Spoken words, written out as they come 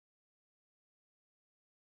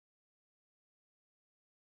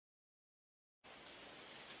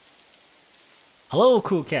Hello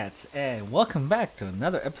cool cats and welcome back to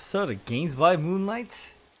another episode of Games by Moonlight.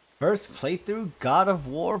 First playthrough God of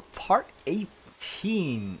War Part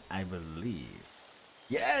 18, I believe.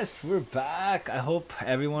 Yes, we're back. I hope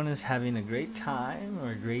everyone is having a great time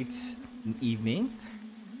or a great evening.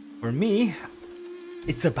 For me,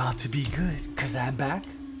 it's about to be good because I'm back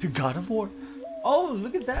to God of War. Oh,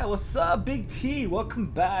 look at that. What's up, Big T? Welcome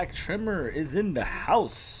back. Tremor is in the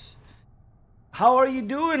house. How are you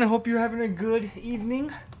doing? I hope you're having a good evening.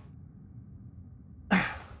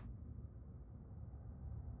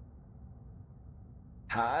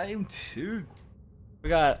 Time to...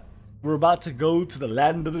 We're about to go to the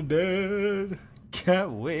land of the dead.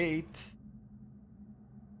 Can't wait.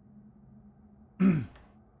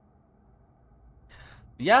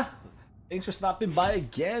 Yeah, thanks for stopping by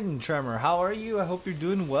again, Tremor. How are you? I hope you're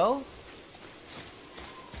doing well.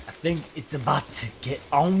 I think it's about to get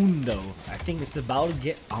on though. I think it's about to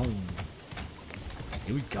get on.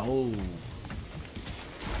 Here we go.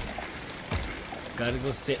 Gotta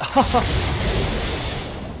go say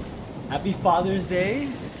Happy Father's Day.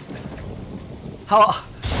 How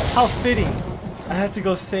fitting. I had to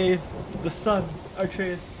go save the son,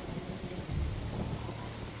 Atreus.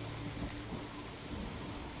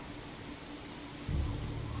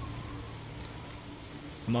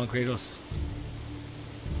 Come on, Kratos.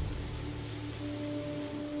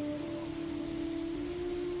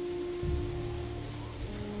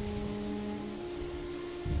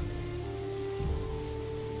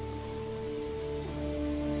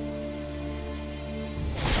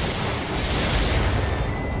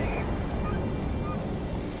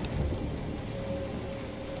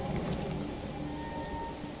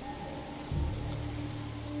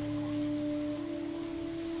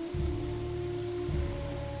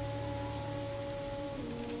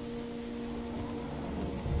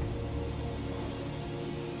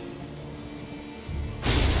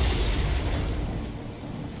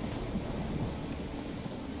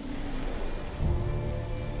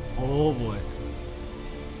 Oh boy.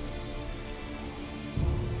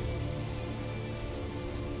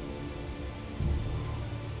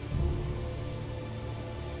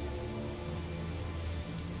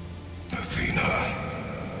 Athena.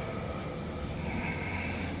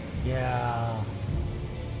 Yeah.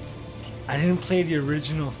 I didn't play the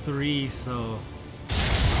original 3, so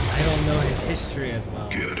I don't know his history as well.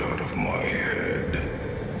 Get out of my head.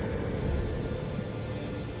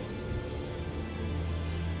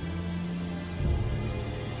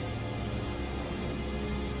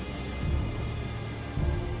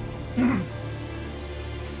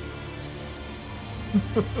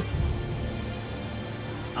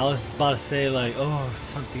 I was about to say like, oh,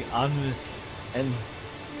 something ominous and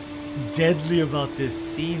deadly about this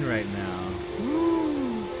scene right now.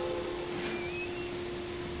 Woo.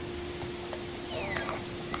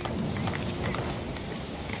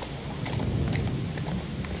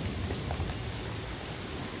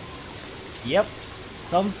 Yep,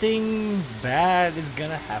 something bad is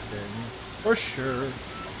gonna happen for sure.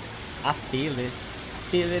 I feel it.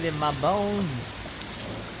 Feel it in my bones.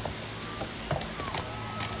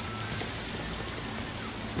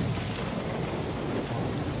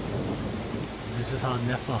 This is how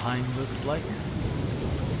Niflheim looks like.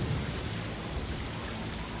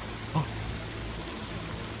 Oh.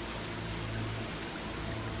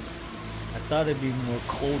 I thought it'd be more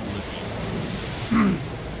cold looking.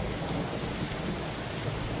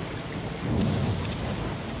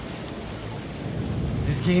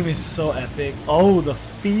 This game is so epic. Oh, the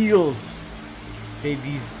feels. They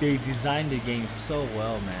designed the game so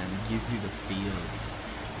well, man. It gives you the feels.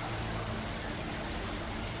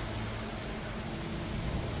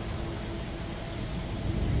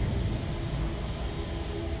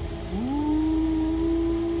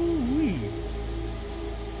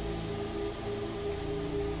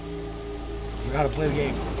 I forgot to play the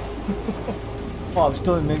game. Oh, I'm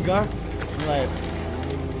still in Midgar? I'm like,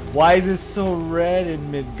 why is it so red in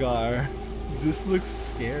Midgar? This looks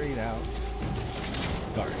scary now.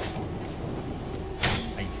 Dark.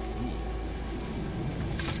 I see.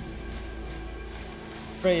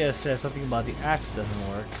 Freya said something about the axe doesn't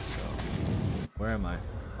work, so... Where am I?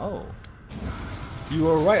 Oh. You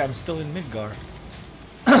were right, I'm still in Midgar.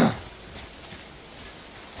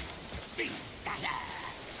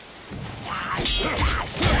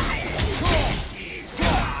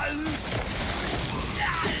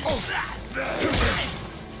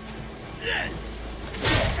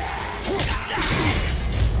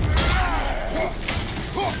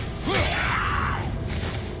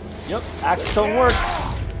 Yep, axe don't work.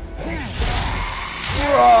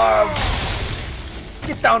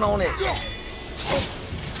 Get down on it.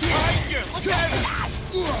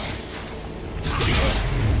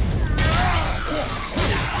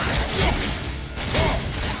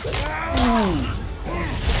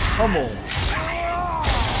 Come on.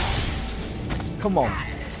 Come on.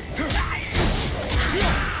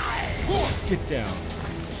 Get down.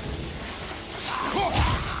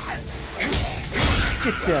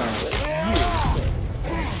 Get down.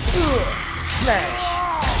 Smash.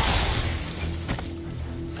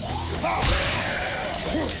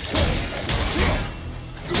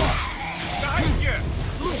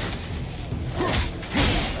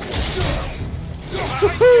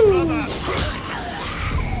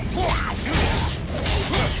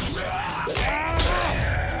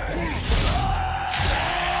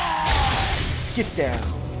 Get down.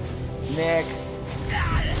 Next.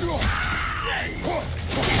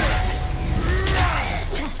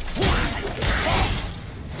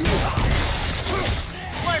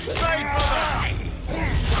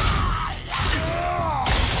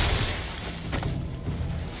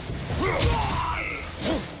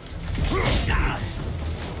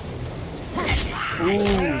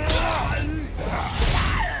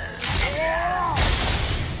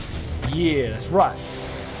 Yeah, that's right.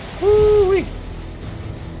 Woo-wee.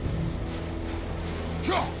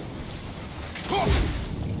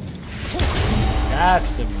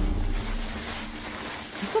 That's the move.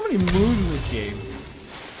 There's so many moves in this game.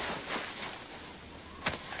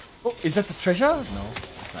 Oh, is that the treasure? No,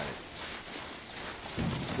 that's not it.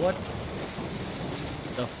 What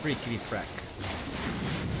the freaky frack?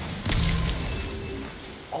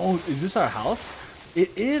 Oh, is this our house?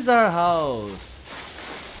 It is our house.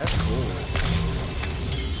 That's cool.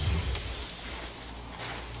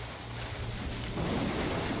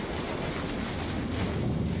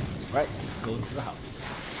 Right, let's go into the house.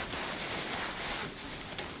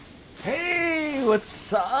 Hey,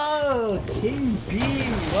 what's up? King B,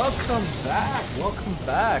 welcome back. Welcome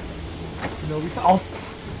back. No, we found. Oh,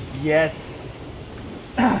 yes.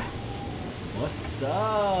 What's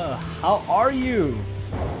up? How are you?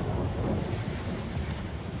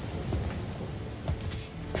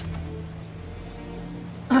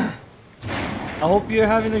 I hope you're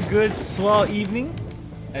having a good, swell evening.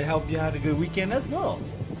 I hope you had a good weekend as well.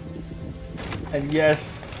 And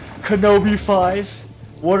yes, Kenobi 5.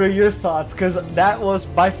 What are your thoughts? Because that was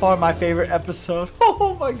by far my favorite episode.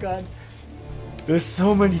 Oh my god. There's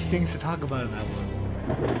so many things to talk about in that one.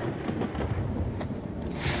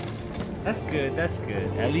 That's good, that's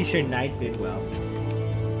good. At least your night did well.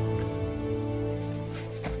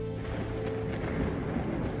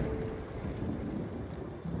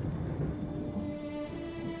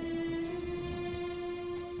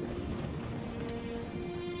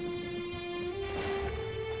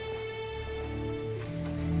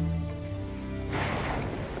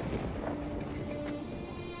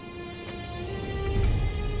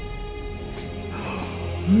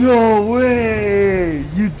 No way!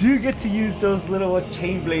 You do get to use those little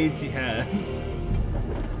chain blades he has.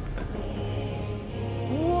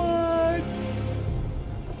 What?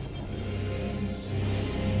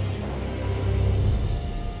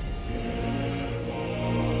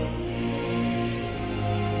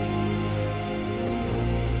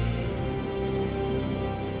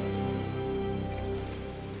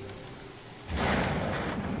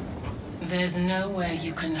 There's nowhere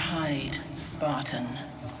you can hide, Spartan.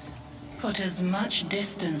 Put as much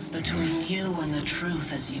distance between you and the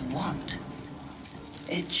truth as you want.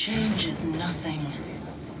 It changes nothing.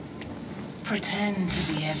 Pretend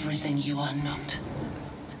to be everything you are not.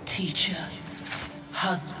 Teacher,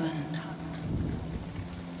 husband,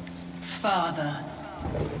 father.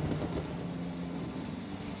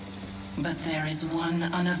 But there is one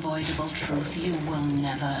unavoidable truth you will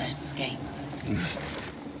never escape.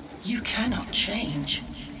 You cannot change.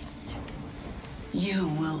 You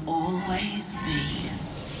will always be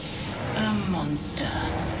a monster.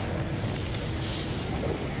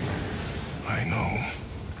 I know.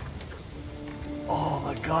 Oh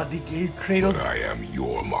my god, they gave Kratos. But I am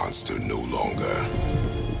your monster no longer.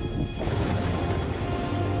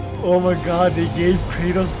 Oh my god, they gave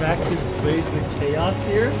Kratos back his blades of chaos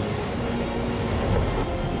here.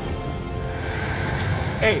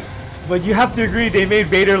 Hey, but you have to agree they made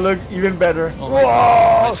Vader look even better. Oh my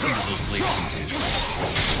god, let's see what those blades can do.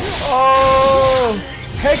 Oh,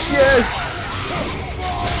 heck yes!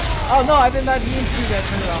 Oh no, I did not mean to do that.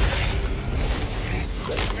 Turn it off.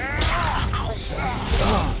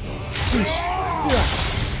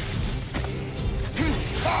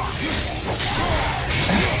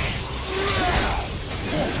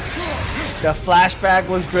 The flashback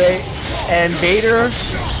was great, and Vader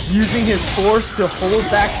using his force to hold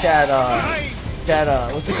back that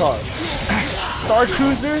what's it called? Star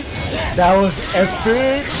Cruiser. That was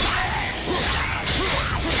epic.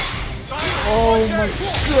 Oh my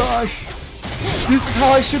gosh. This is how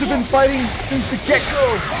I should have been fighting since the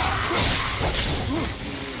get-go.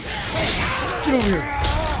 Get over here.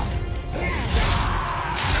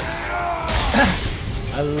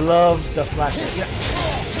 I love the flashback. Yeah.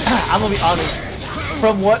 I'm gonna be honest.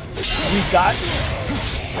 From what we got,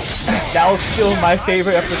 that was still my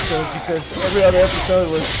favorite episode because every other episode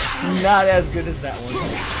was not as good as that one.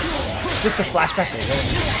 Just the flashback there.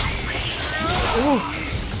 Ooh.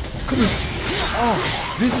 Come here. Oh,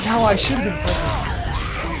 this is how I should have been fighting.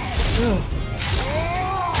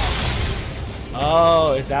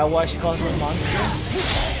 Oh, is that why she calls him a monster?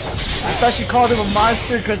 I thought she called him a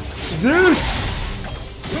monster because this.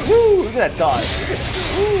 Woo! Look at that dodge.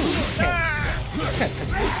 Woo! You can't touch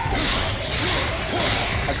this.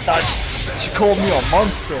 I thought she called me a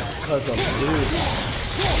monster because of this.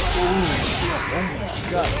 Ooh! Oh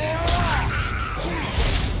my god.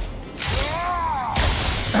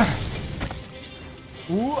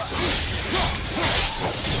 Ooh.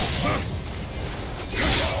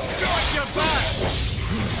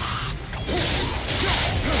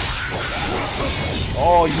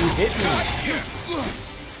 Oh, you hit me.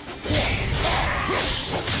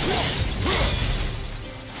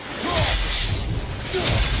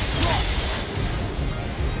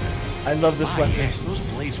 I love this weapon. Yes, those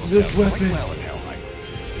blades will This serve quite weapon. well in Helheim.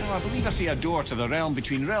 Now, I believe I see a door to the realm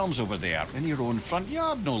between realms over there, in your own front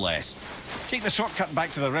yard, no less. Take the shortcut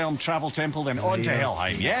back to the realm travel temple, then on to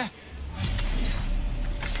Helheim, yeah?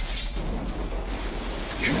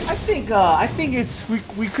 I think it's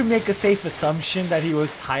we could make a safe assumption that he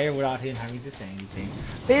was tired without him having to say anything.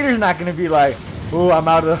 Vader's not gonna be like, "Oh,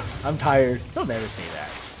 I'm tired." He'll never say that.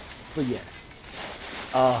 But yes,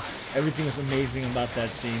 everything is amazing about that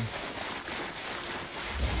scene.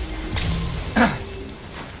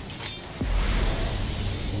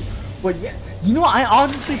 But yeah, you know, I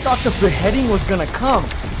honestly thought the beheading was gonna come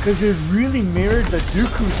because it really mirrored the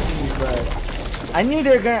Dooku scene, but I knew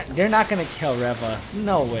they're not gonna kill Reva.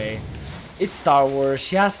 No way. It's Star Wars.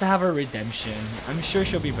 She has to have her redemption. I'm sure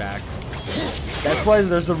she'll be back. That's why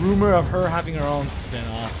there's a rumor of her having her own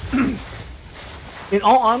spin-off. In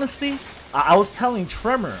all honesty, I was telling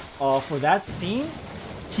Tremor for that scene,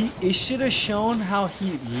 it should have shown how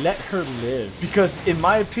he let her live. Because in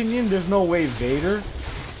my opinion, there's no way Vader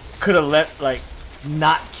could have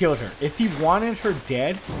not killed her. If he wanted her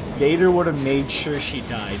dead, Vader would have made sure she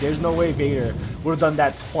died. There's no way Vader would have done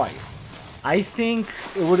that twice. I think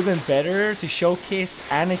it would have been better to showcase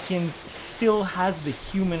Anakin's still has the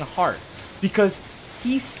human heart, because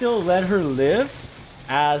he still let her live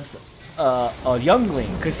as a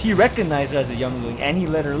youngling, because he recognized her as a youngling and he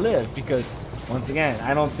let her live. Because once again,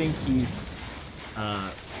 I don't think he's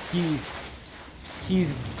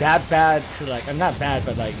that bad to I'm not bad,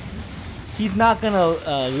 but he's not gonna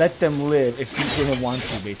let them live if he didn't want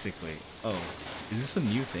to, basically. Oh, is this a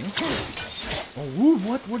new thing? Oh, woo,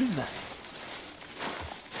 what is that?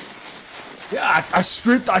 Yeah, I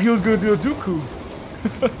straight thought he was gonna do a Dooku.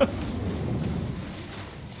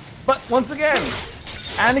 But once again,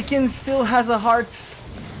 Anakin still has a heart.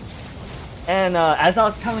 And as I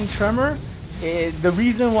was telling Tremor, the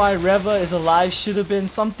reason why Reva is alive should have been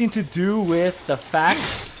something to do with the fact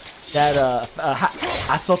that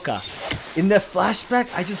Ahsoka. In the flashback,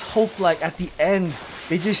 I just hope at the end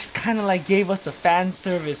they just kind of gave us a fan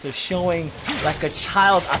service of showing a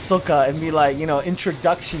child Ahsoka and be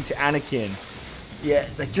introduction to Anakin. Yeah,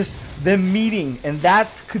 just them meeting, and that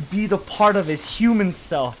could be the part of his human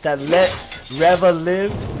self that let Reva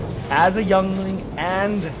live as a youngling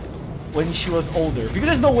and when she was older. Because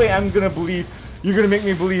there's no way I'm gonna believe you're gonna make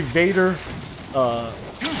me believe Vader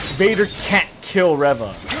can't kill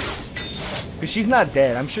Reva. Because she's not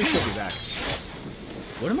dead. I'm sure she'll be back.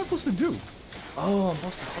 What am I supposed to do? Oh, I'm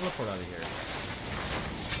supposed to teleport out of here.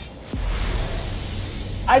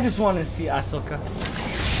 I just want to see Ahsoka.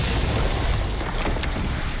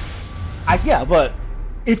 Yeah, but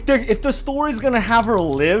if the story's gonna have her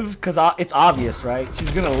live, because it's obvious, right? She's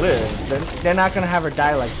gonna live. Then they're not gonna have her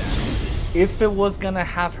die like that. If it was gonna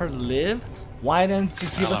have her live, why then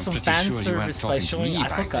just give us some fan service by showing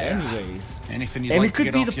Ahsoka anyways? And it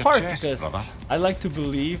could be the part, because I like to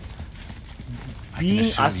believe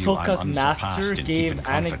being Ahsoka's master gave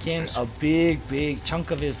Anakin a big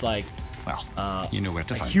chunk of his you know where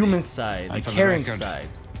to find human me. side, And the for caring record, side.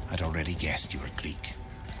 I'd already guessed you were Greek.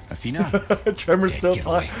 Athena? Tremor's still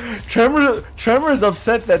giveaway. Tremor's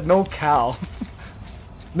upset that no Cal.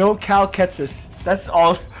 No Cal Ketsis. That's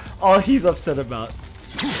all he's upset about.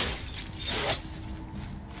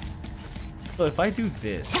 So if I do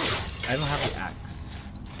this, I don't have the axe.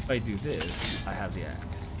 If I do this, I have the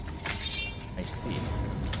axe. I see.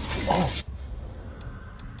 Oh!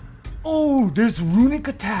 Oh, there's runic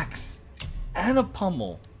attacks! And a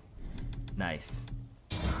pummel. Nice.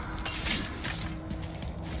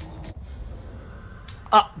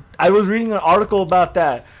 I was reading an article about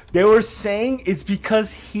that. They were saying it's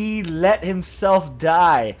because he let himself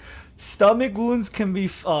die. Stomach wounds can be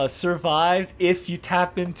survived if you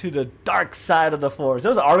tap into the dark side of the force. There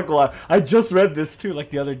was an article, I just read this too, like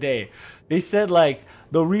the other day. They said like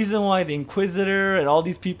the reason why the Inquisitor and all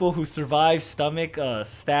these people who survive stomach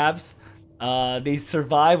stabs, they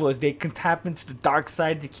survive was they can tap into the dark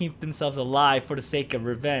side to keep themselves alive for the sake of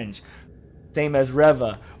revenge. Same as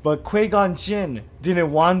Reva. But Qui-Gon Jinn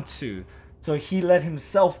didn't want to. So he let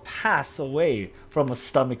himself pass away from a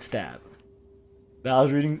stomach stab. That I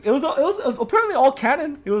was reading. It was apparently all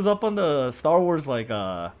canon. It was up on the Star Wars like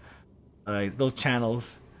those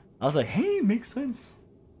channels. I was like, hey, makes sense.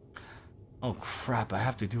 Oh crap! I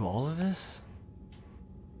have to do all of this.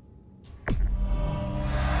 Wait,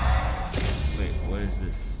 what is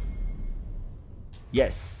this?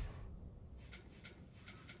 Yes.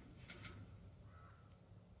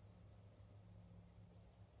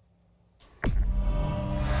 I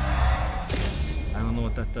don't know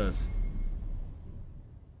what that does.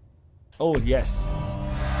 Oh, yes.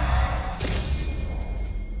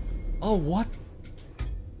 Oh, what?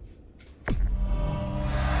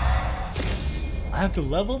 I have to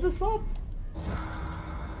level this up?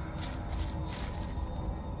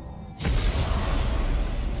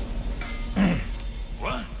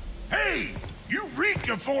 What? Hey! You reek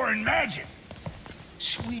of foreign magic!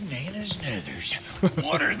 Sweet Nana's nethers.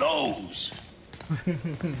 What are those?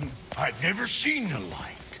 I've never seen the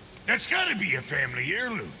like. That's gotta be a family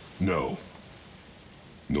heirloom. No.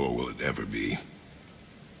 Nor will it ever be.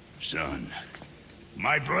 Son,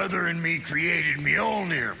 my brother and me created me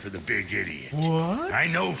own ear for the big idiot. What? I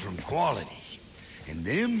know from quality. And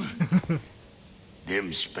them...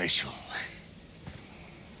 them special.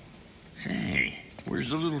 Hey,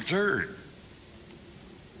 where's the little turd?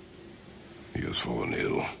 He has fallen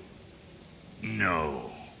ill.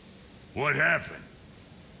 No. What happened?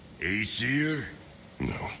 Aesir?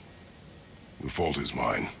 No. The fault is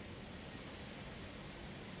mine.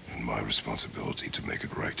 And my responsibility to make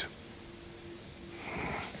it right.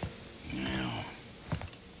 Well,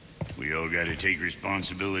 we all gotta take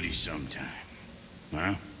responsibility sometime.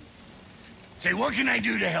 Huh? Say, what can I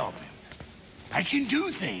do to help him? I can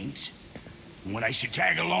do things. When I should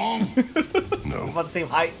tag along? No. About the same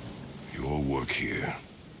height. Your work here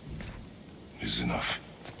is enough.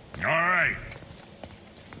 All right.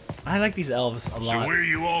 I like these elves a So lot. where are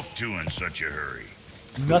you off to in such a hurry?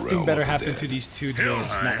 Nothing realm better of the happened dead. to these two dwarves, not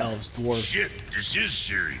Helheim? elves, dwarves. Shit, this is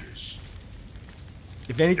serious.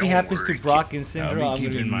 If anything Don't happens worry, to Brock kid. and Syndra, I'll I'm be gonna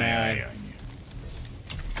be keeping my eye mad. on you.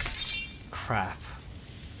 Crap.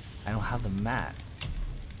 I don't have the mat.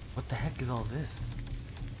 What the heck is all this?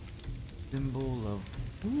 Symbol of...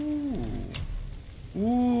 Ooh.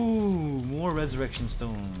 Ooh, more resurrection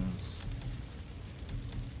stones.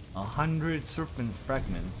 100 serpent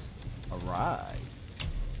fragments. Alright.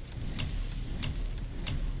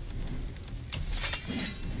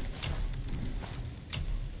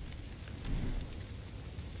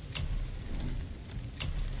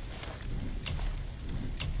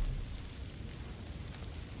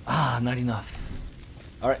 Ah, not enough.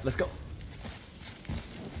 Alright, let's go.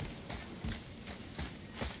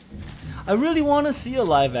 I really want to see a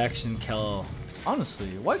live action Kel. Honestly,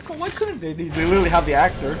 why couldn't they? They literally have the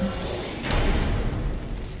actor.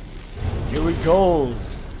 Here we go.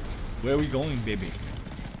 Where are we going, baby?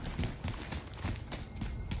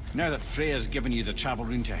 Now that Freya's given you the travel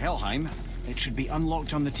rune to Helheim, it should be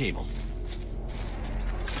unlocked on the table.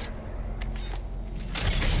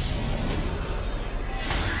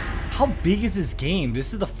 How big is this game?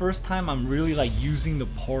 This is the first time I'm really like using the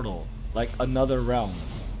portal, like another realm.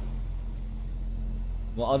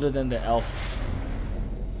 Well, other than the elf.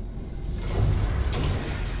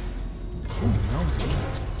 Oh no,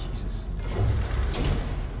 Jesus.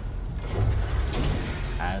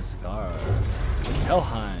 Asgard.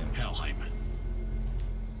 Helheim. Helheim.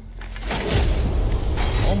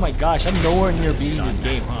 Oh my gosh, I'm nowhere near beating this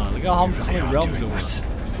game, huh? Look at how many realms there were.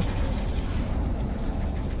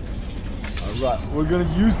 Alright, we're gonna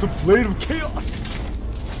use the Blade of Chaos.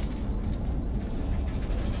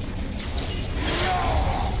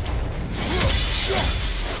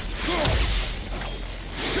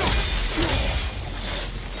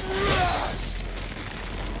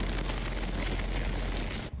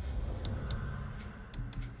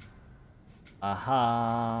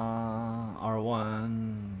 Aha,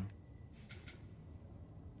 R1.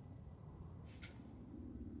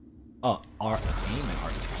 Oh, R aim and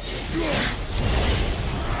R.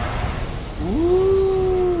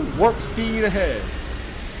 Ooh, warp speed ahead.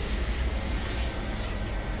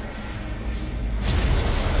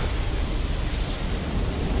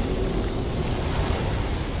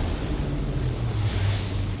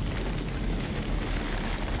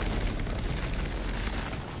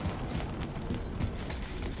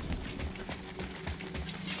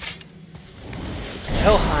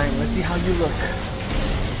 Helheim, let's see how you look.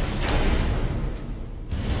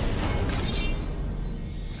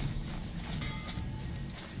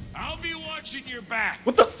 I'll be watching your back.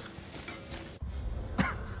 What the?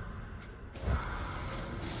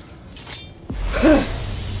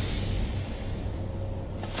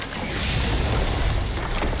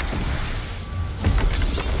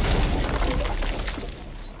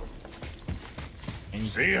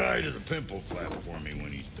 Say hi to the pimple flap for me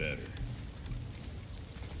when he's better.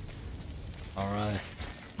 Alright.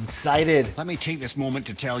 I'm excited. Let me take this moment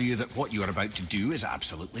to tell you that what you are about to do is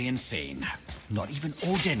absolutely insane. Not even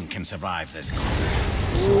Odin can survive this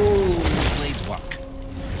combat. So, the blades work.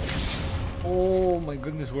 Oh my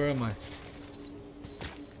goodness, where am I?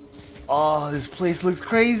 Oh, this place looks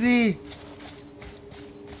crazy.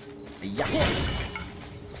 Yeah.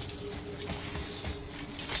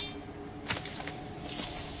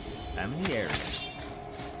 Family area.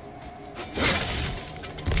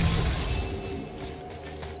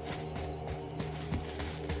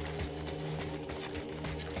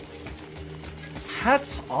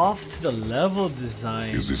 Hats off to the level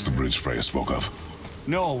design. Is this the bridge Freya spoke of?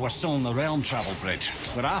 No, we're still on the realm travel bridge.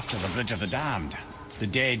 We're after the Bridge of the Damned. The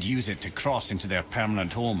dead use it to cross into their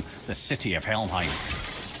permanent home, the city of Helheim.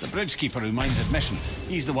 The bridgekeeper who minds admission,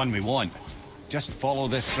 he's the one we want. Just follow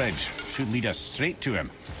this bridge. Should lead us straight to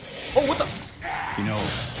him. Oh, what the? You know,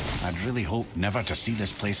 I'd really hope never to see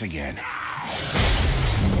this place again.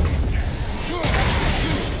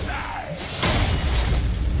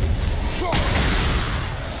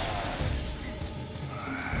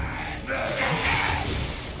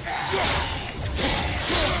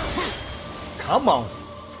 Come on.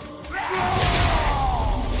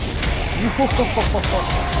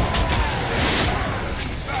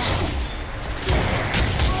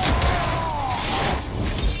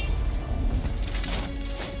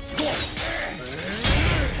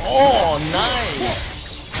 Oh, nice.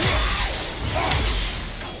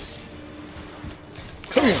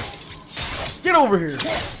 Come here. Get over here.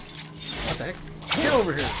 What the heck? Get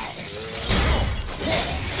over here.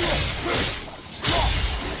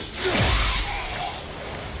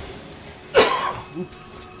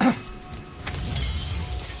 Oops.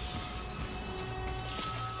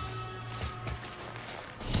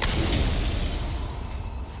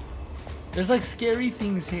 There's like scary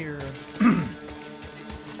things here.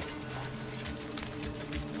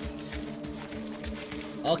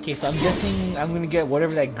 Okay, so I'm guessing I'm gonna get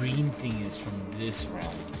whatever that green thing is from this round.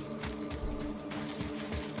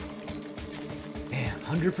 Man,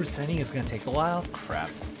 100%ing is gonna take a while? Crap.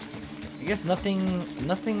 I guess nothing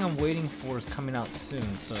I'm waiting for is coming out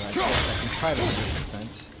soon, so I guess I can try to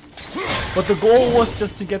 100%. But the goal was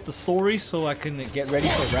just to get the story so I can get ready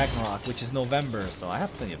for Ragnarok, which is November, so I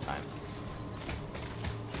have plenty of time.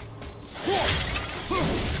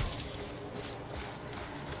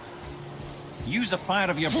 Use the fire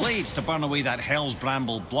of your blades to burn away that hell's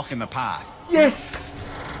bramble blocking the path. Yes!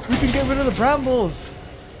 We can get rid of the brambles!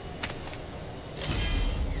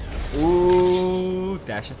 Ooh,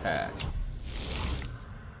 dash attack.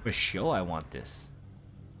 For sure I want this.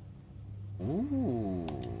 Ooh,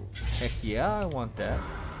 heck yeah, I want that.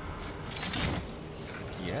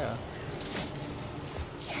 Yeah.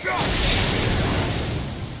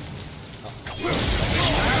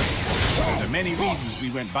 There are many reasons we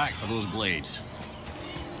went back for those blades.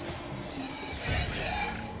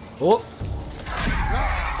 Oh!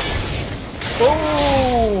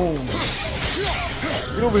 Oh!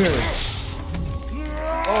 Get over here!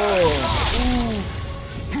 Oh! Ooh!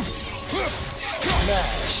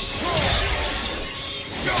 Smash!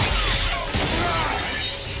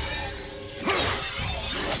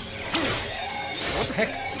 What the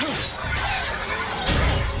heck?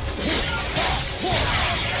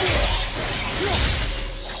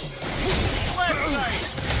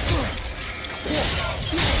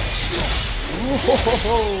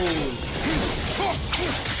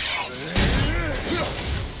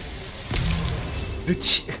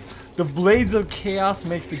 The Blades of Chaos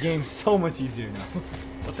makes the game so much easier now.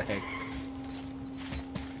 What the heck?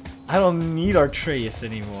 I don't need Artreus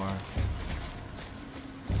anymore.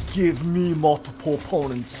 Give me multiple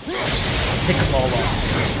opponents. Pick them all up.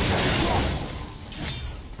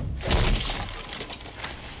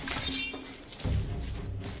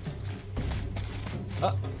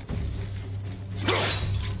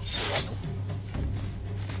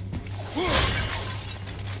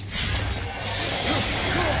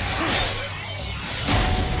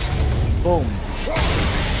 Boom.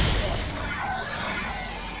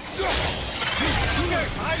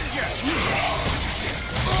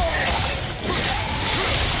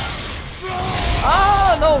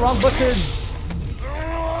 Ah, no, wrong button.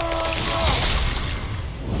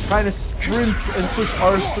 Trying to sprint and push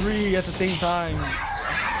R3 at the same time.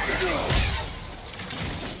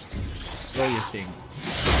 Throw your thing.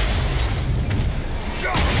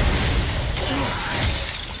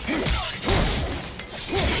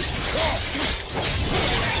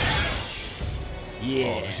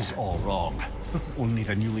 Yeah. Oh, this is all wrong. Only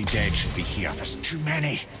the newly dead should be here. There's too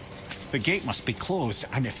many. The gate must be closed,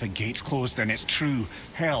 and if the gate's closed, then it's true.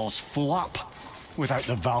 Hell's full up. Without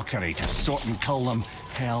the Valkyrie to sort and kill them,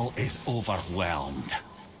 hell is overwhelmed.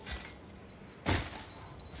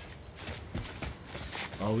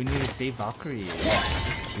 Oh, we need to save Valkyrie.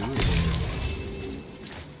 Let's do it.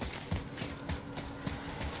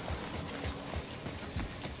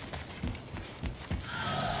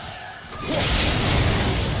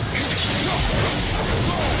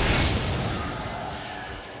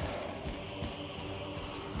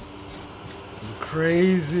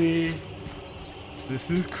 Crazy. This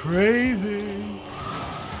is crazy.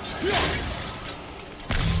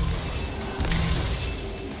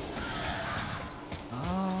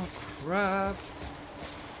 Oh crap.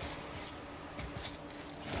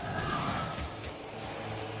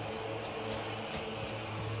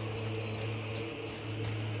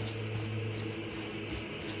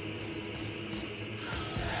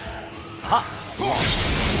 Ha!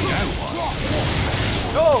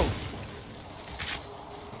 Go!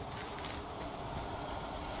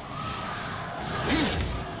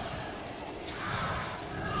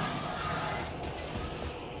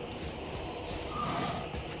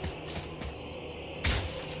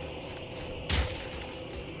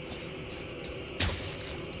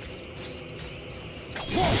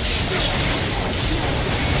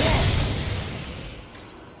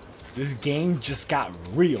 This game just got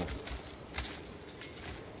real.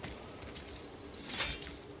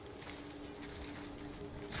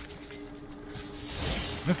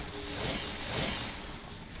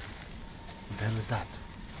 What the hell is that?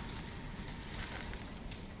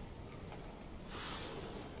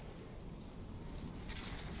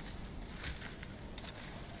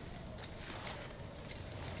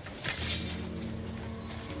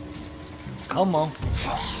 Come on.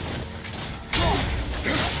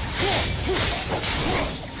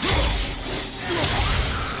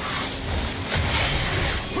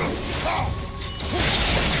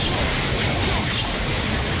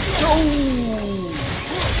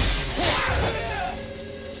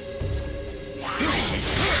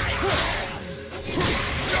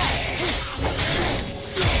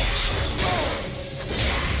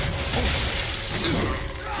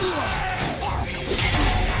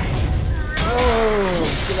 Oh,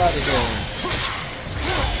 get out of here.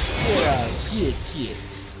 Get out. Get.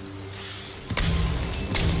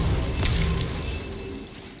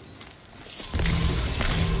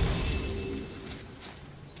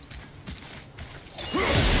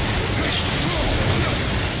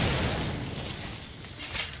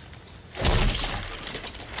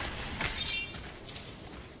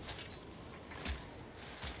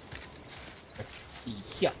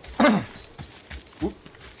 Yeah. Oop.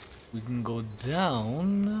 We can go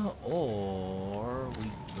down, or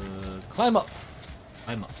we could climb up.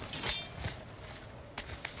 Climb up.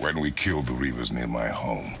 When we killed the Reavers near my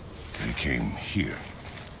home, they came here.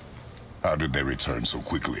 How did they return so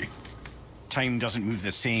quickly? Time doesn't move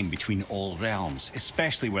the same between all realms,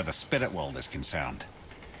 especially where the spirit world is concerned.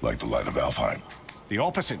 Like the light of Alfheim. The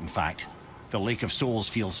opposite, in fact. The Lake of Souls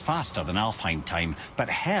feels faster than Alfheim time, but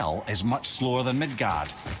Hell is much slower than Midgard.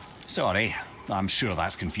 Sorry, I'm sure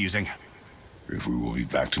that's confusing. If we will be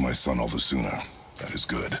back to my son all the sooner, that is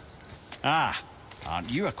good. Ah, aren't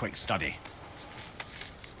you a quick study?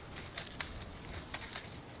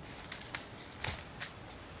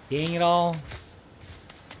 Getting it all.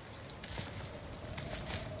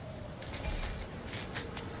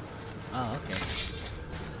 Oh, okay.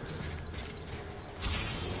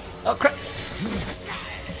 Oh, crap!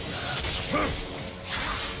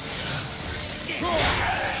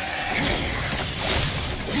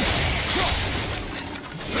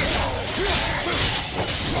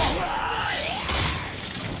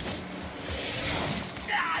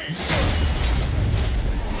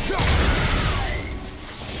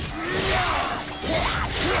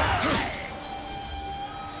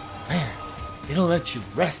 They don't let you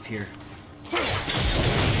rest here. Boom.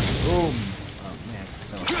 Oh man,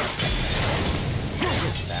 no. Look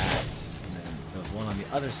at that. And then there's one on the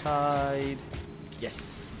other side.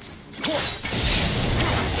 Yes.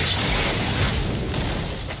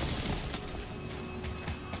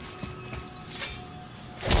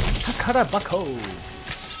 Takarabako.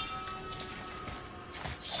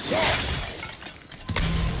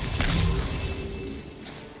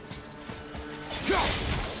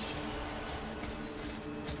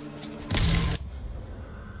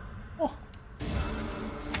 Oh.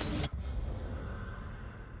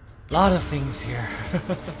 Lot of things here.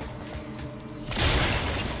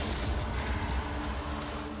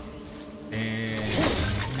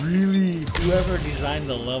 And really, whoever designed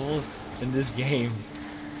the levels in this game,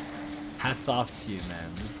 hats off to you,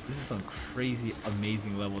 man. This is some crazy,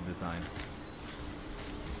 amazing level design.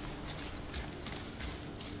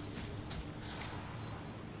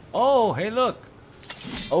 Oh, hey look!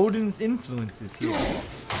 Odin's influence is here. Look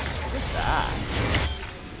at that.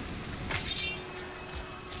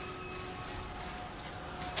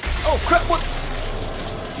 Oh crap, what?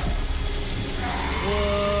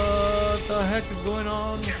 What the heck is going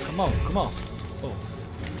on? Come on, come on. Oh,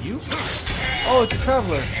 you? Oh, it's a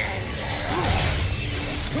traveler.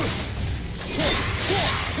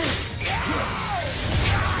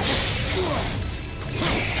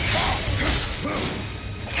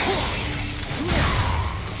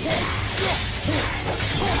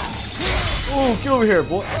 Oh, get over here,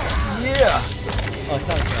 boy. Yeah. Oh, it's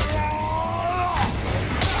not a traveler.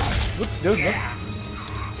 Look, dude, look.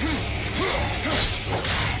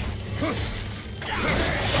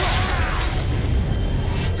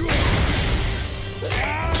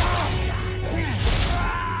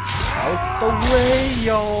 Out the way,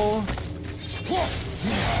 yo!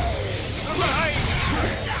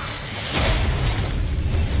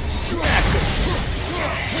 Smackers!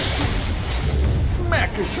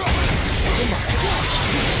 Smackers!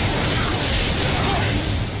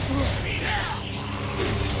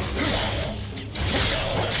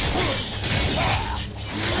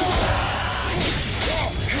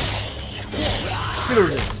 Get over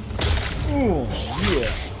here! Ooh,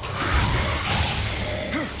 yeah!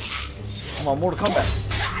 Come on, Mortal Kombat.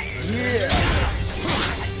 Yeah.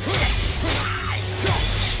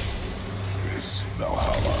 This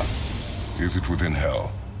Valhalla, is it within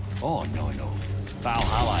hell? Oh, no, no.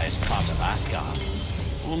 Valhalla is part of Asgard.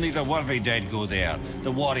 Only the worthy dead go there,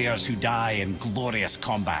 the warriors who die in glorious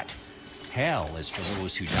combat. Hell is for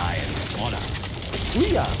those who die in dishonor.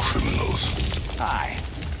 We are Criminals. Aye,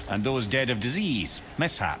 and those dead of disease,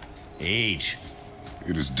 mishap, age.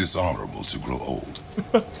 It is dishonorable to grow old.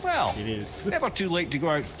 Well, It is. never too late to go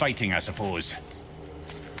out fighting, I suppose.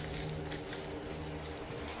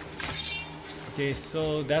 Okay,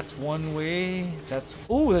 so that's one way. That's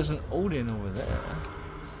oh, there's an Odin over there.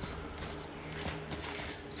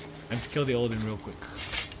 I have to kill the Odin real quick.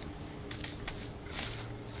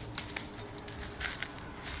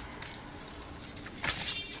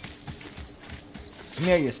 Come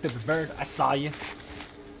here, you stupid bird. I saw you.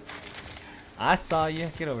 I saw you.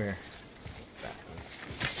 Get over here.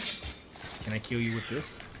 Can I kill you with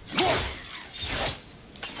this?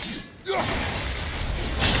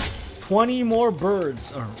 20 more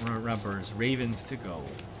birds, or not birds, ravens to go.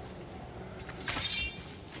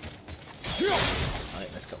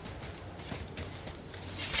 Alright, let's go.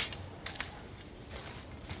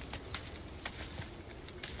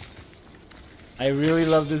 I really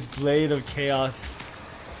love this blade of chaos.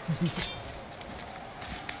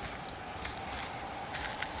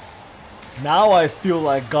 Now I feel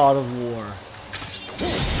like God of War.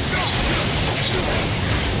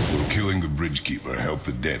 Will killing the Bridgekeeper help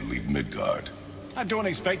the dead leave Midgard? I don't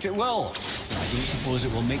expect it will. I don't suppose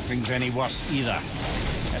it will make things any worse either.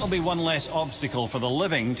 It'll be one less obstacle for the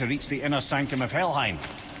living to reach the inner sanctum of Helheim.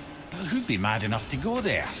 But who'd be mad enough to go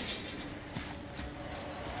there?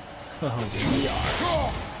 Oh, we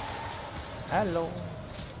are. Hello.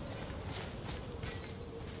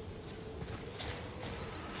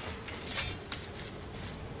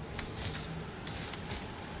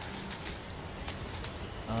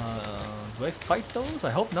 Do I fight those? I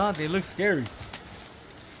hope not. They look scary.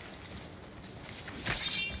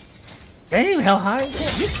 Damn, Helheim,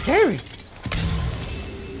 you're scary.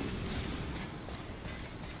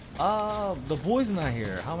 The boy's not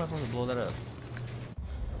here. How am I supposed to blow that up?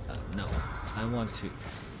 No, I want to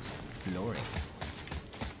explore it.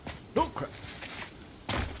 Oh crap!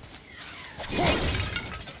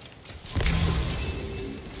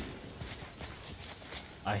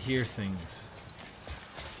 I hear things.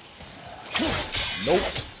 Nope,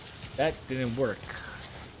 that didn't work.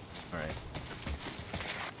 All right.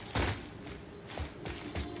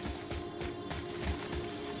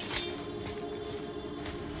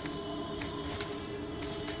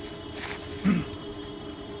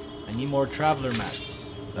 need more traveler mats.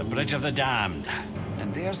 The Bridge of the Damned.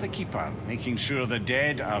 And there's the Keeper, making sure the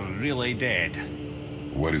dead are really dead.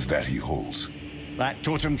 What is that he holds? That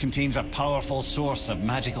totem contains a powerful source of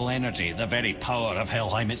magical energy, the very power of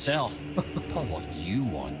Helheim itself. But what you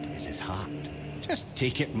want is his heart. Just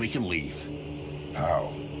take it and we can leave.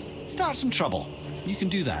 How? Start some trouble. You can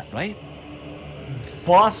do that, right?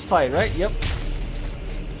 Boss fight, right? Yep.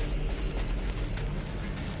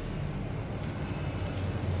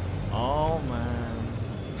 Oh man.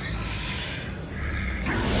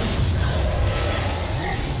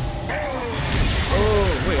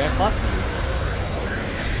 Oh wait, I fought these.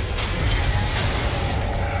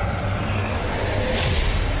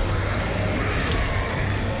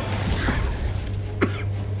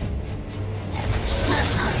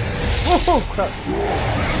 Oh crap!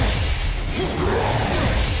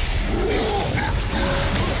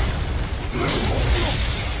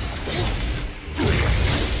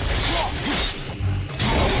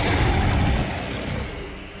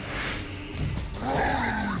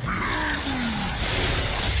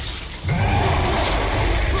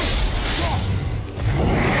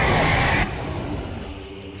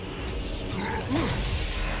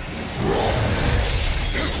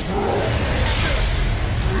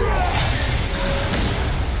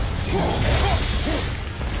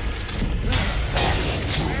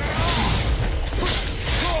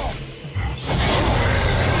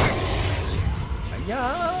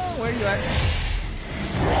 Yeah, where are you at?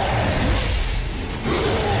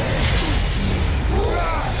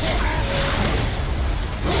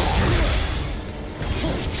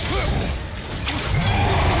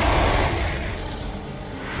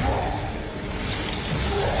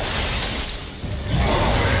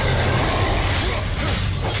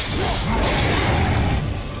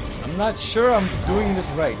 I'm not sure I'm doing this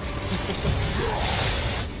right.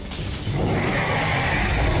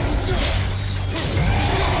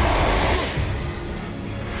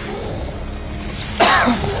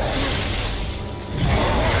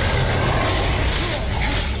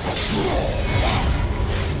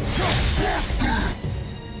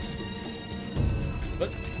 What?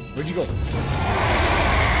 Where'd you go? Woo,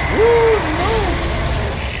 no!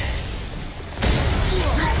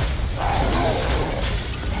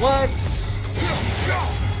 What?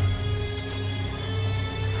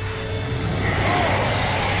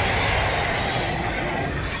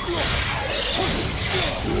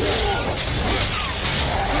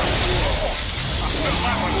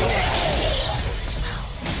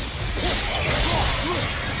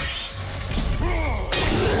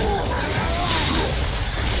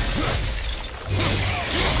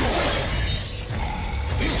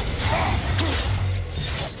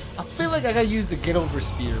 I feel like I gotta use the get over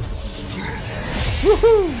spear for something.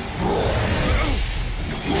 Woohoo!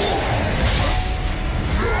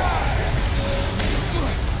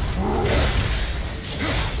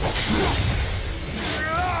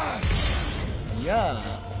 Yeah.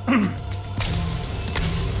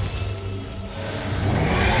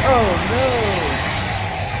 Oh no!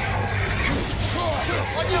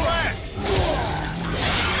 On your left!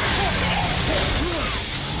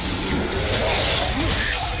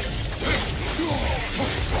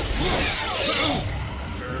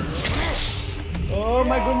 Oh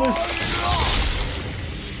my goodness!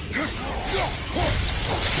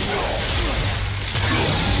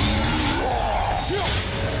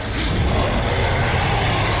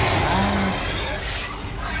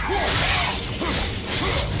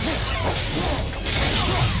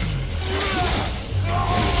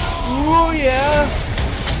 Ooh yeah!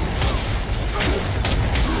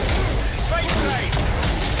 Right, right!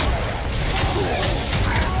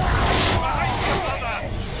 Behind you, brother!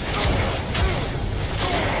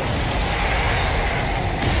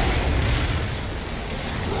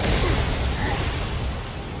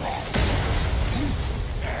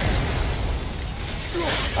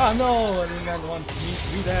 Oh no, I did not want me to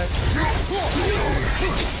do that.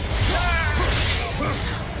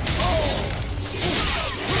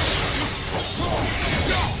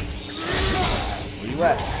 Where you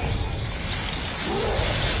at?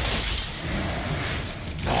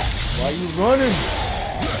 Why are you running?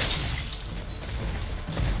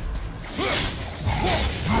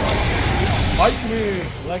 Fight me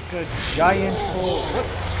like a giant bull. What?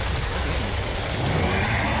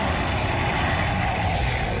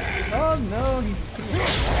 Oh no, he's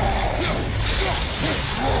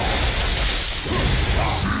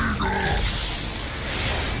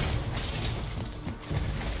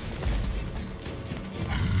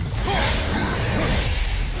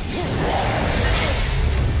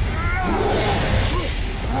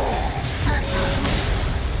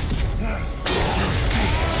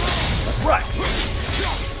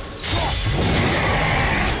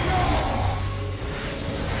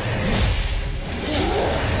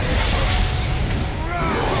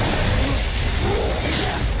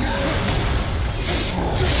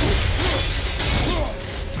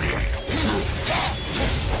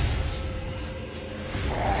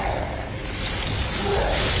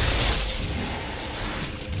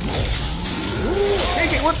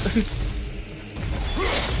What?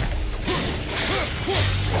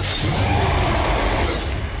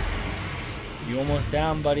 You almost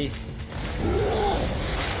down, buddy.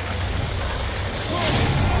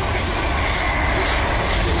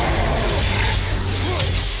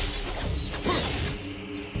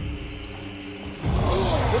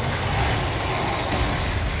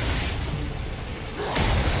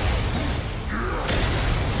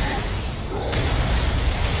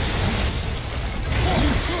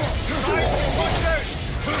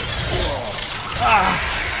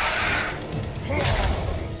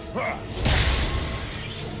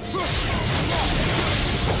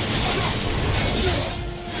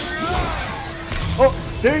 Oh,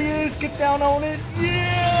 there he is! Get down on it!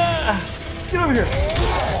 Yeah! Get over here!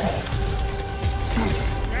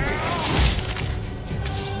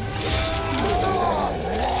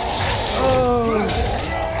 Oh!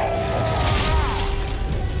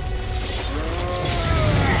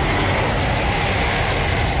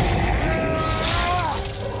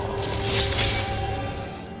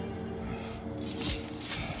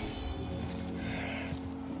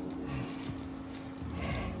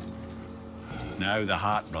 Now the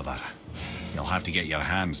heart, brother. You'll have to get your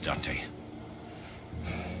hands dirty.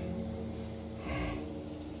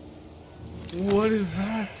 What is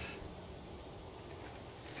that?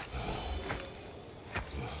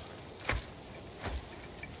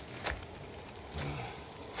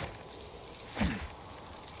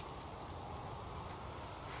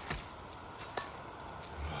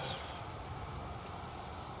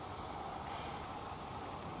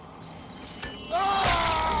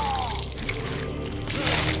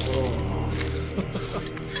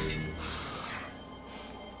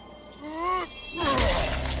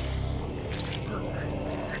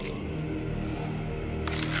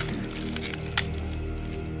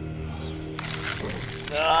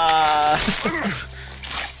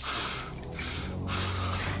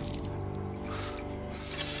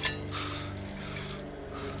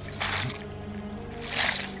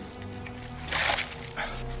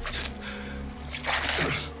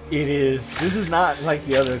 It is. This is not like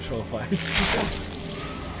the other troll fight.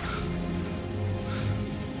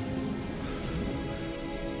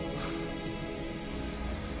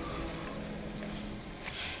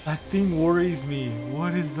 That thing worries me.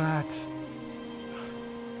 What is that?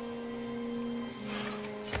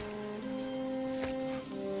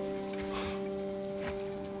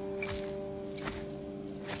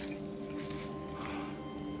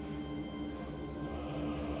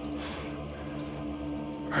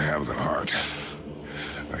 I have the heart.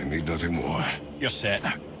 I need nothing more. You're set.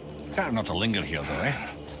 Better not to linger here, though, eh?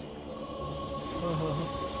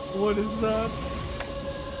 What is that?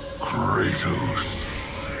 Kratos.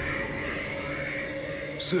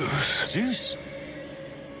 Zeus. Zeus?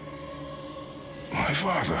 My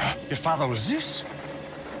father. Your father was Zeus?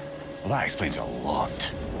 Well, that explains a lot.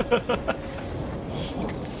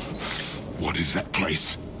 What is that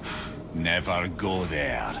place? Never go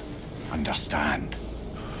there. Understand?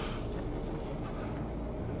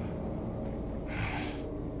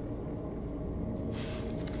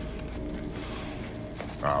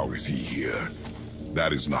 How is he here?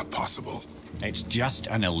 That is not possible. It's just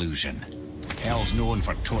an illusion. Hell's known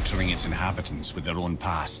for torturing its inhabitants with their own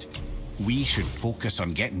past. We should focus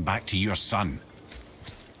on getting back to your son.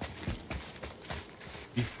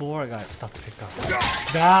 Before I got stuff to pick up.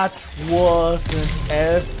 That was an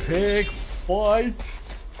epic fight!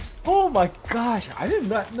 Oh my gosh, I did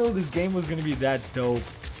not know this game was gonna be that dope.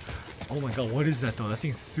 Oh my god, what is that though? That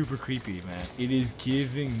thing's super creepy, man. It is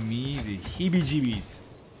giving me the heebie-jeebies.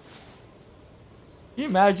 Can you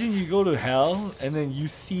imagine you go to hell and then you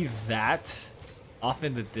see that off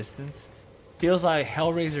in the distance? Feels like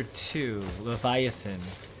Hellraiser 2, Leviathan.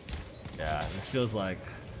 Yeah, this feels like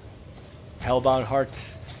Hellbound Heart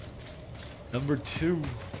number 2.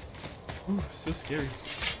 Ooh, so scary.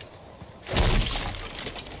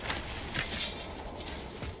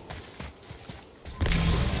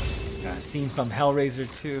 Got a scene from Hellraiser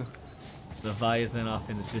 2, Leviathan off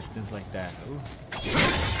in the distance like that. Ooh.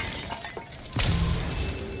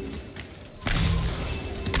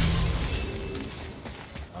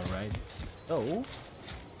 Alright, so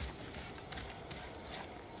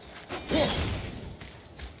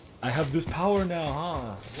I have this power now,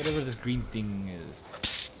 huh? Whatever this green thing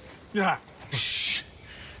is. Yeah. Shh.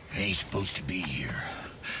 I ain't supposed to be here.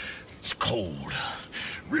 It's cold.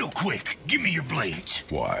 Real quick, give me your blades.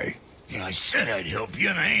 Why? Yeah, I said I'd help you,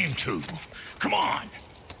 and I aim to. Come on.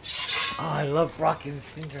 Oh, I love Brocken's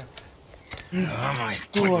syndrome. My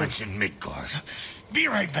equipment's in Midgard. Be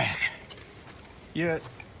right back. You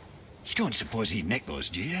don't suppose he'd nick those,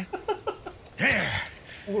 do you? There.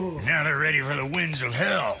 And now they're ready for the winds of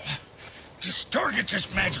hell. Just target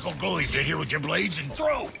this magical glowy bit here with your blades and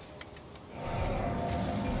throw.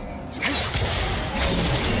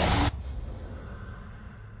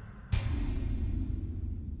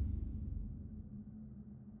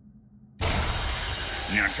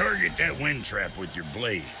 Now target that wind trap with your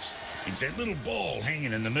blades. It's that little ball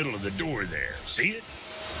hanging in the middle of the door there. See it?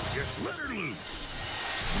 Just let her loose.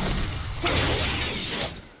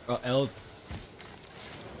 L.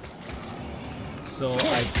 So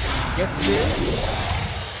I get this,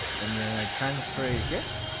 and then I transfer it here.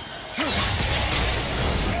 It's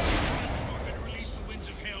going to release the winds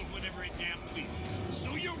of hell whenever it damn pleases.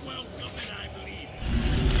 So you're welcome, and I believe.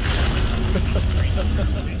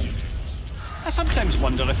 I sometimes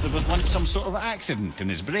wonder if there was once some sort of accident in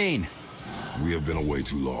his brain. We have been away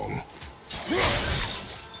too long.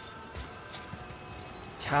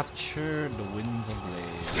 Capture the winds of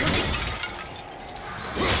blade.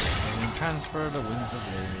 And transfer the winds of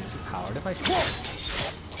blade to power device.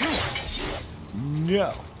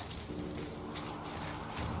 No.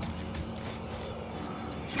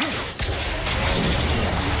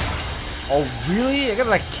 Oh really? I gotta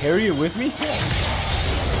like carry it with me?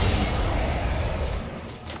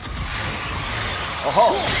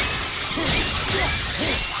 Oh.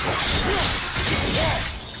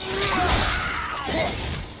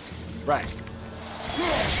 Right.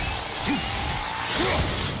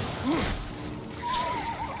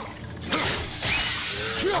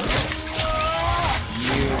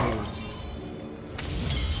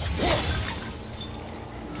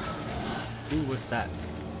 Ooh, what's that?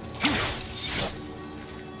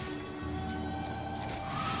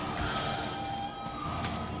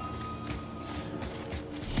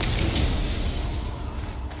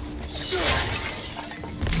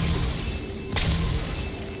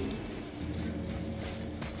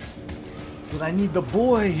 But I need the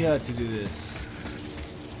boy here to do this.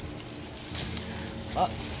 Oh,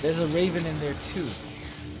 there's a raven in there too.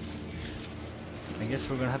 I guess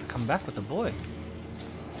we're gonna have to come back with the boy.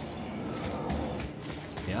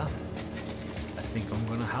 Yeah, I think I'm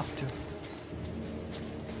gonna have to.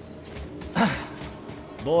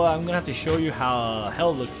 Boy, I'm gonna have to show you how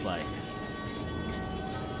hell looks like.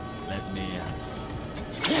 Let me.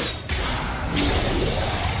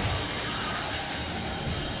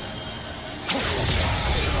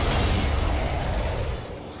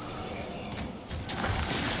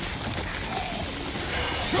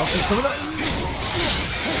 Some of that.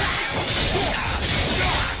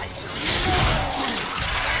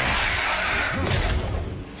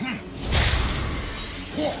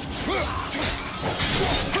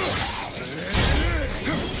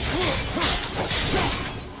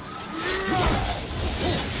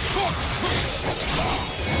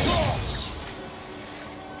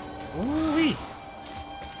 Ooh-wee.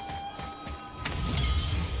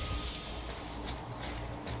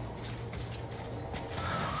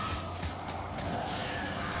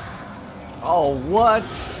 Oh, what?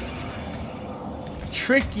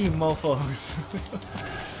 Tricky mofos.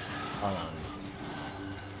 Hold on.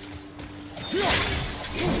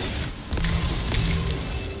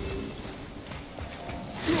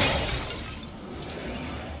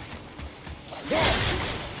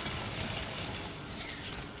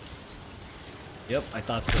 Yep, I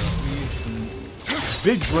thought so. We need some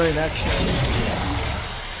big brain action.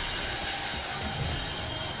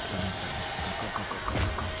 Go, go, go, go,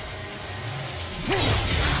 go.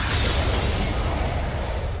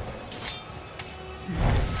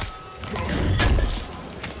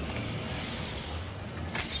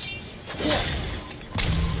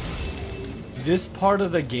 This part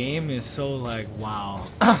of the game is so like, wow,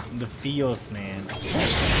 the feels, man.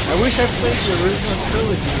 I wish I played the original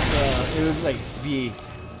trilogy, so it would like be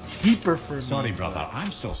deeper for me. Sorry, brother,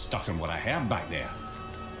 I'm still stuck on what I heard back there.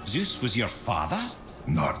 Zeus was your father?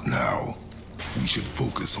 Not now. We should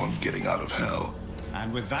focus on getting out of hell.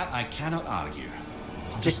 And with that, I cannot argue.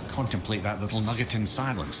 I'll just contemplate that little nugget in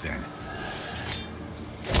silence then.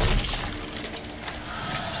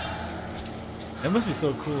 That must be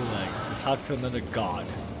so cool, like, to talk to another god.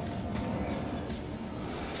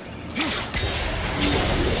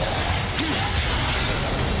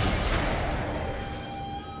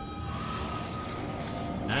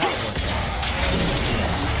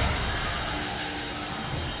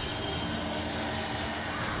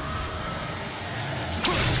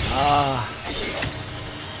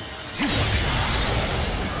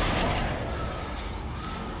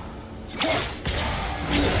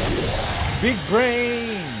 Big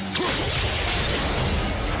brain!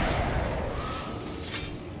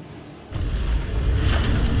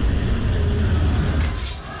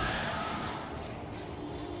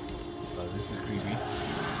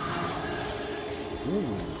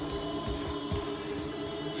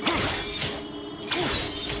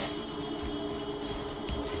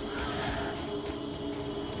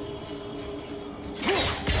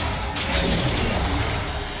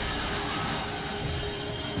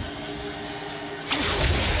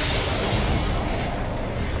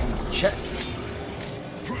 chest.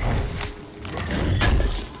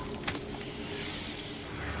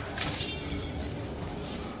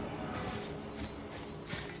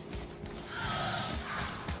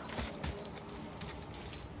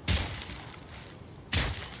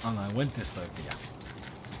 Oh no, I went this way, but yeah.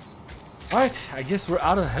 Alright, I guess we're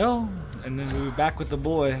out of hell, and then we'll be back with the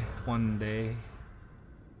boy one day.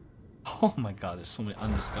 Oh my god, there's so many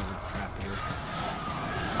undiscovered crap here.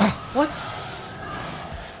 What?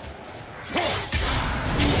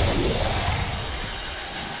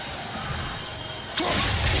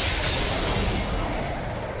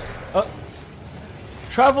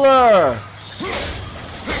 Traveler!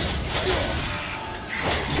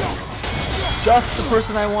 Just the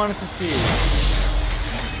person I wanted to see.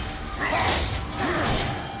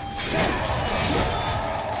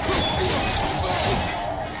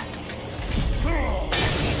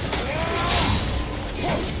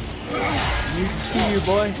 Need to see you,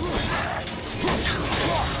 boy.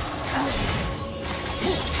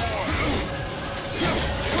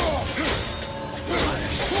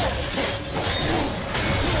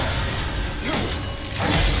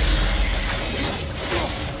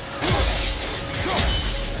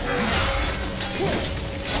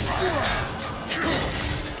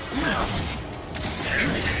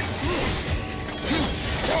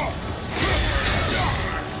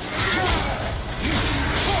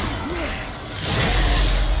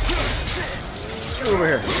 Over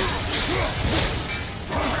here.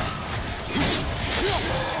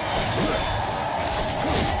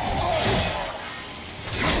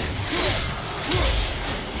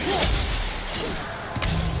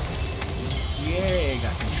 Yeah,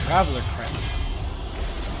 got some traveler crap.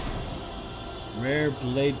 Rare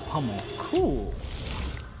blade pummel. Cool.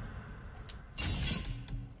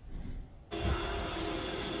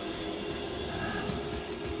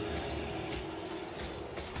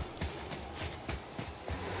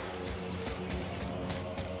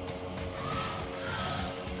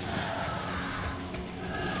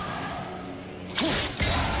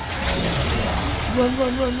 Run,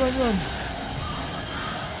 run, run, run, run.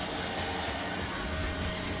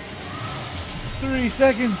 3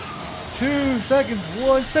 seconds. 2 seconds.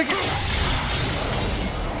 1 second.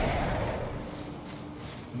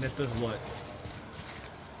 And that does what?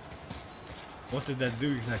 What did that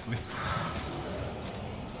do exactly?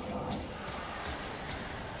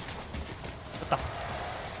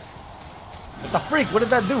 What the freak? What did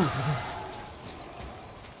that do?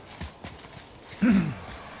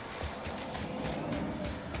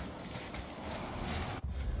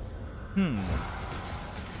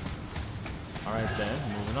 Alright then,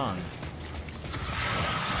 moving on.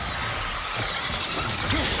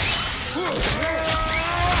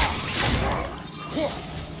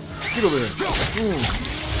 Get over here.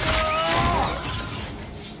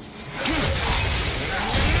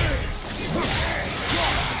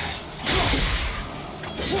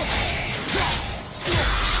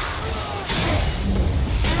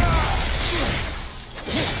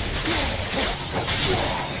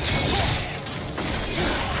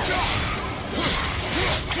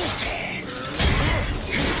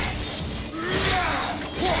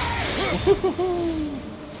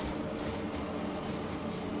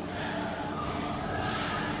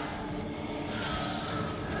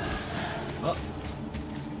 Oh.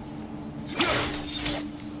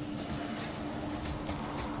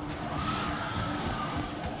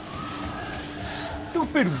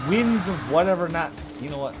 Stupid winds of whatever not. You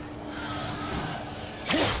know what?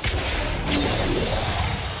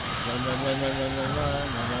 Run, run, run, run, run, run, run, run,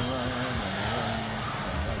 run, run, run, run.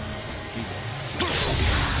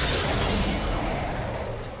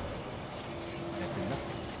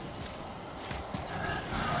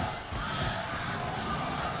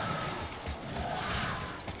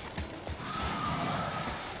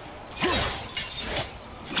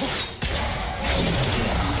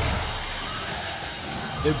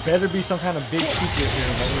 There better be some kind of big secret here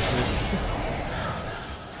about this.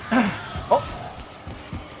 Oh!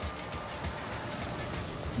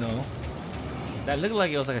 No. That looked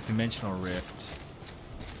like it was like a dimensional rift.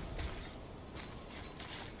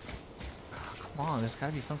 Oh, come on, there's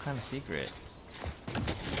gotta be some kind of secret.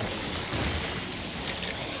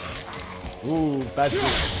 Ooh, bad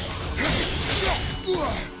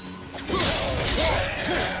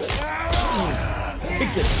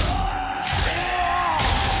Take this!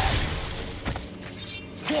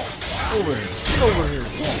 Over here. Get over here.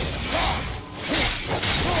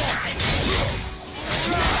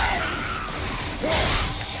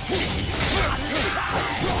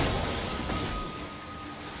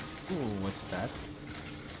 Ooh, what's that?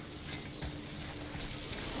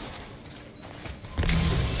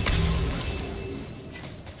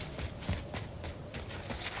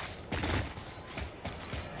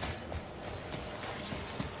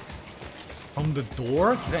 From the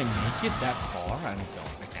door? Can I make it that far? I don't.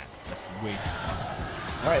 I can't. That's way too far.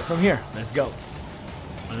 Alright, from here. Let's go.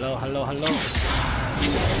 Hello, hello, hello.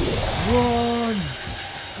 Run!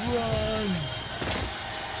 Run!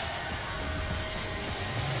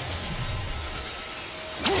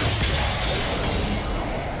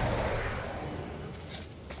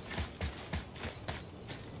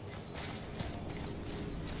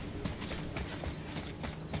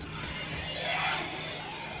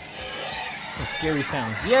 Oh, scary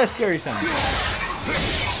sounds. Yeah, scary sounds.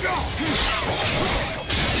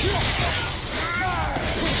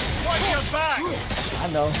 Watch your back! I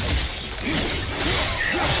know.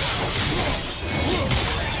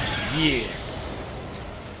 Yeah.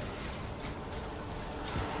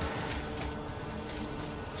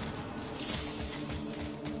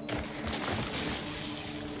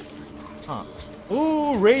 Huh.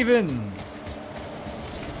 Ooh, Raven.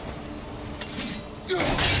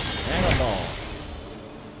 Annabelle.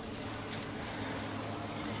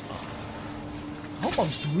 I hope I'm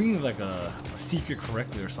doing like a secret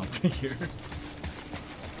correctly or something here.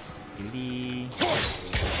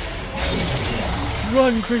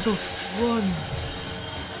 Run, Kratos! Run!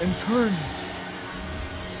 And turn!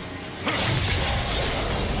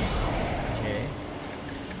 Okay.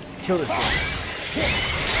 Kill this guy.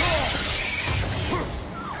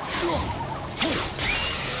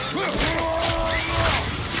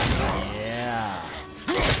 Yeah!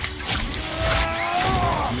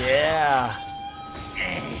 Yeah!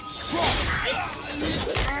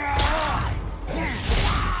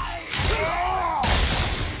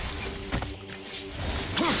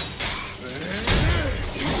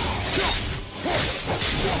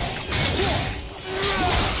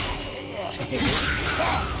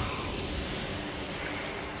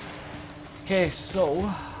 Okay,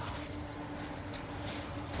 so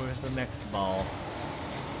where's the next ball?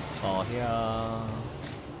 Ball here.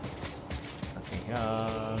 Nothing here.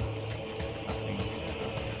 Nothing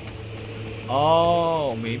here.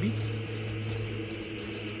 Oh, maybe?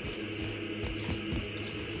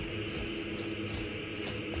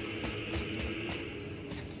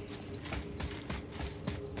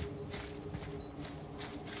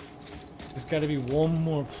 There's gotta be one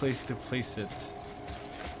more place to place it.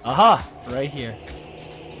 Aha! Right here.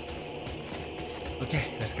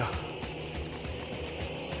 Okay, let's go.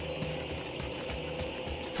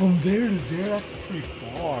 From there to there, that's pretty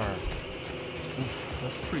far. Oof,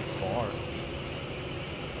 that's pretty far.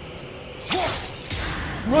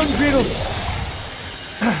 Run, Kratos!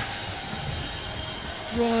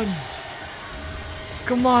 Run!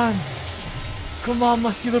 Come on! Come on,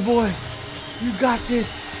 muscular boy! You got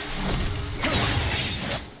this!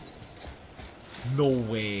 No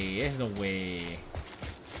way. There's no way.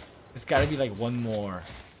 There's gotta be like one more.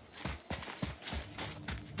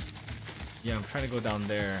 Yeah, I'm trying to go down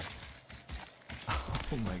there.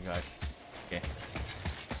 Oh my gosh. Okay.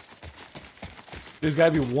 There's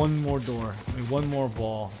gotta be one more door. I mean, one more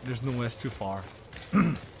ball. There's no way, it's too far.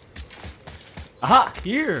 Aha!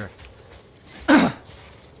 Here! That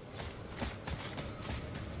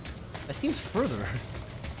seems further.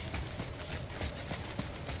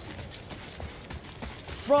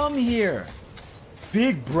 From here.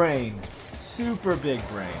 Big brain. Super big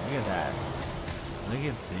brain. Look at that. Look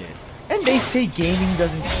at this. And they say gaming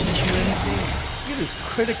doesn't teach you anything. Look at this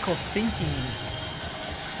critical thinking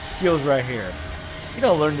skills right here. You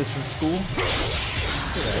don't learn this from school. Look at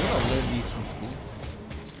that. You don't learn these from school.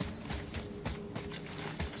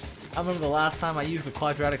 I remember the last time I used the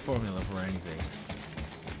quadratic formula for anything.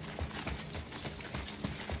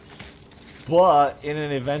 But in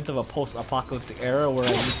an event of a post-apocalyptic era where I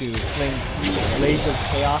need to fling blades of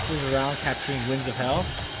chaoses around capturing winds of hell,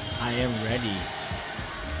 I am ready.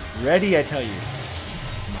 Ready, I tell you.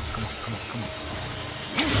 Come on, come on, come on, come on.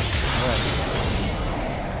 Alright.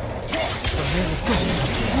 From here, let's go.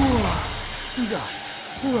 Hoorah!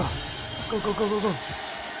 Hoorah! Go, go, go, go, go.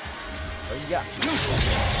 What you got?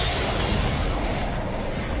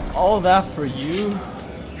 All that for you?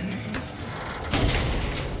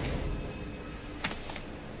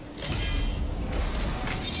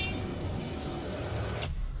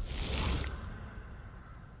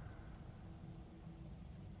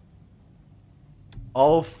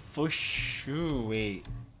 Oh, for sure. Wait.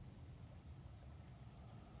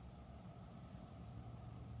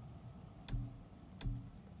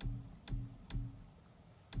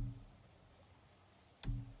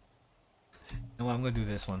 No, I'm gonna do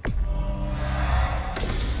this one.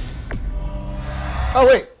 Oh,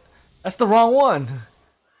 wait. That's the wrong one.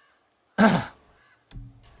 It's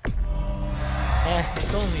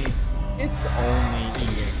only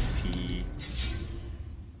EXP.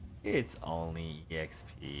 It's only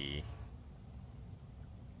EXP.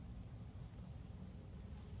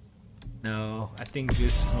 No, I think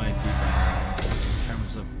this might be better in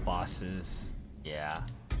terms of bosses. Yeah.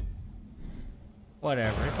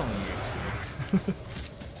 Whatever, it's only EXP.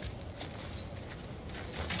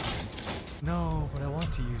 No, but I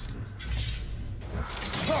want to use this.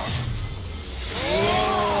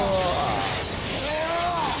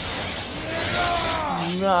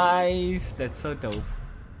 Nice! That's so dope.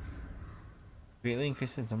 Greatly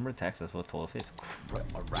increases the number of attacks as well total hits.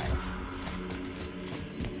 Alright.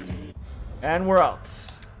 And we're out.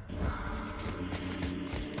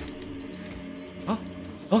 Huh?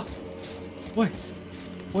 Huh? Wait.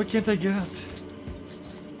 Why can't I get out?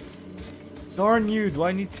 Darn you, do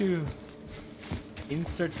I need to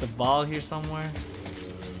insert the ball here somewhere?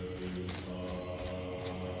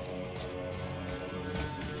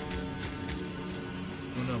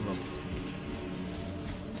 No.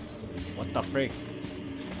 What the frick?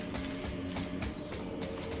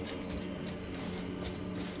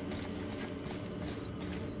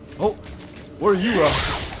 Oh, where are you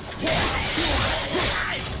at?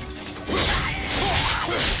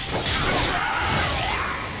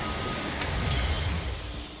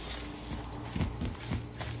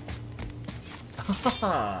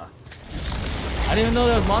 I didn't even know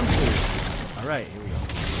there was monsters. Alright, here we go.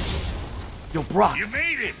 Yo, Brock! You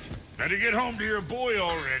made it! Better get home to your boy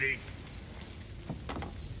already.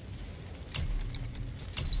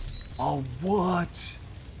 Oh, what?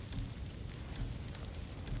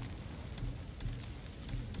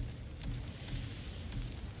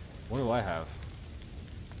 What do I have?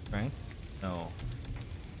 Strength? No.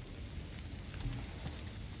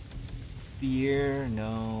 Fear?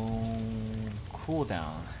 No.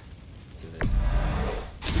 Cooldown. Do this.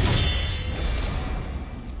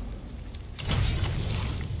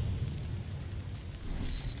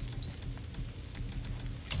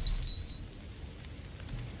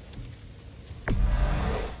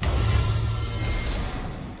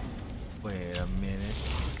 Wait a minute.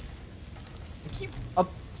 I keep up.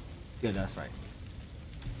 Yeah, that's right.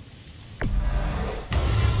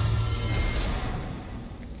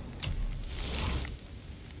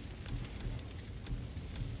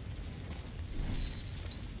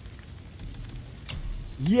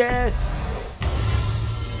 Yes!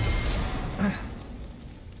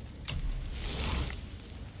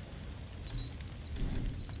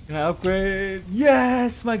 Can I upgrade?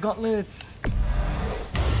 Yes! My gauntlets!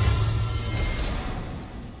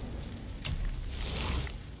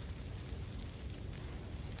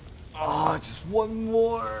 Oh, just one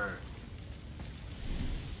more!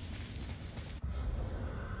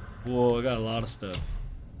 Whoa, I got a lot of stuff.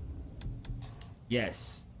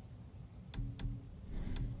 Yes.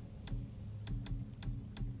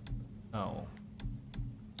 Oh.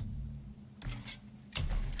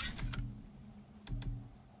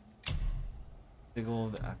 Big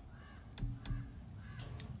old.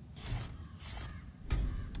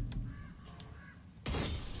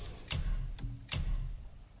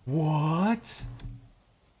 What?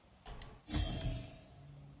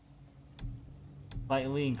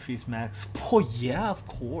 Slightly increased max. Oh yeah, of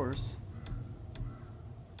course.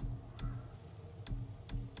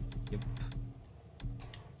 Yep.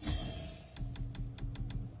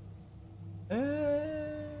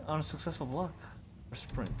 On a successful block or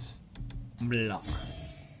sprint. Block.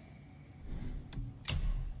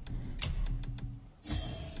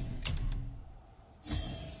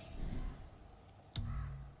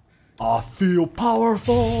 I feel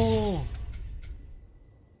powerful.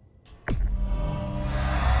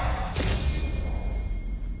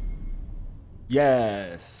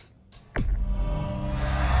 Yes.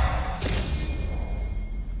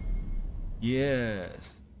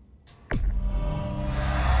 Yes.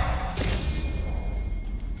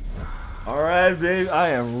 Alright, babe, I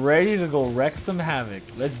am ready to go wreak some havoc.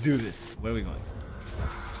 Let's do this. Where are we going?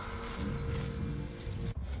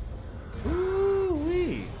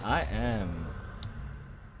 Ooh-wee. I am.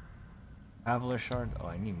 Traveler shard. Oh,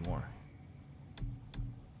 I need more.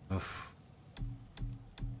 Oof.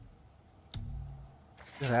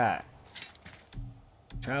 Look at that.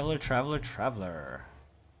 Traveler, traveler, traveler.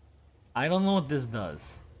 I don't know what this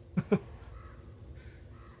does.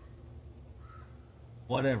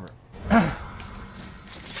 Whatever.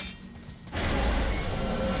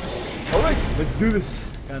 Alright, let's do this.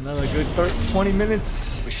 Got another good 20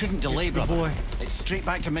 minutes. We shouldn't delay, brother. Boy. It's straight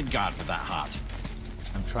back to Midgard with that heart.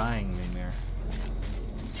 I'm trying, Mimir.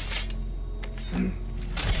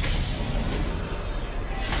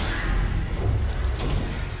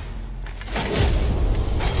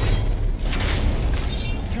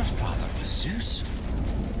 Your father was Zeus?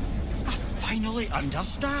 really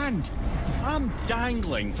understand. I'm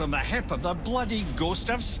dangling from the hip of the bloody ghost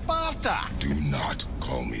of Sparta. Do not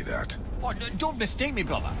call me that. Oh, don't mistake me,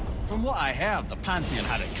 brother. From what I heard, the Pantheon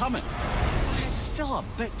had it coming. But it's still a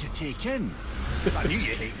bit to take in. I knew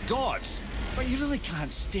you hate gods, but you really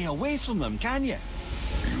can't stay away from them, can you?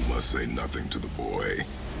 You must say nothing to the boy.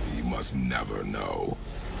 He must never know.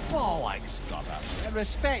 Bollocks, brother.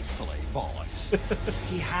 Respectfully, bollocks.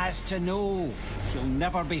 He has to know. He'll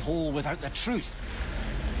never be whole without the truth.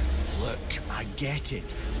 Look, I get it.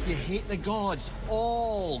 You hate the gods,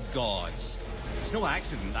 all gods. It's no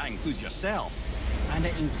accident that includes yourself. And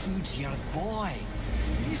it includes your boy.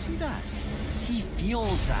 You see that? He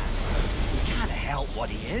feels that. He can't help what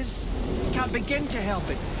he is. He can't begin to help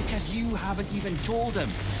it because you haven't even told him.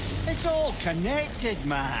 It's all connected,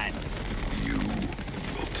 man. You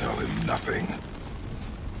will tell him nothing.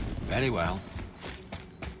 Very well.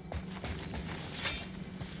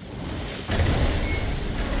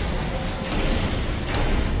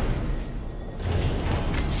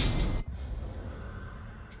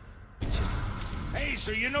 Hey,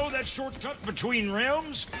 so you know that shortcut between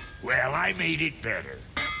realms? Well, I made it better.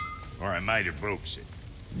 Or I might have broke it.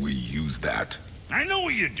 We use that. I know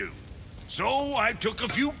you do. So I took a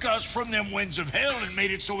few gusts from them winds of hell and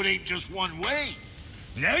made it so it ain't just one way.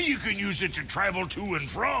 Now you can use it to travel to and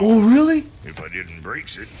from. Oh, really? If I didn't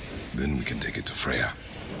break it. Then we can take it to Freya.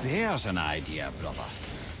 There's an idea, brother.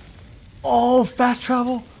 Oh, fast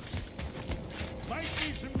travel. Might be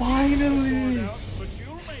some Finally. sort out, but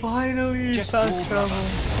you'll make it. Finally, Just fast go, travel. brother.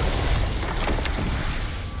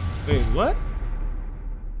 Wait, what?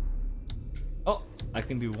 Oh, I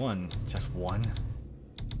can do one. Just one.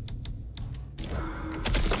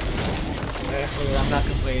 I'm not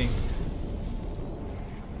complaining.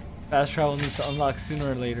 Fast travel needs to unlock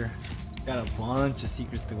sooner or later. Got a bunch of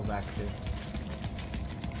secrets to go back to.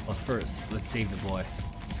 But first, let's save the boy.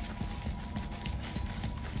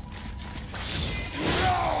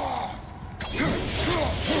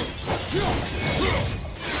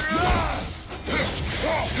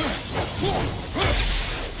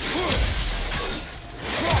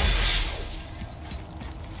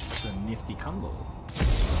 It's a nifty combo.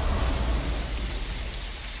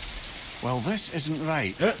 Well, this isn't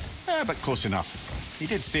right. But close enough. He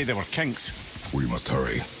did say there were kinks. We must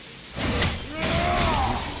hurry.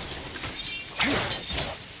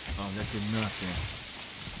 Oh, that did nothing.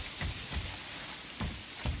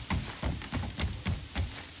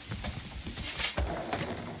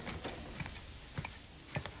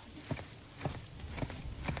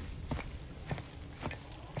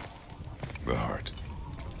 The heart.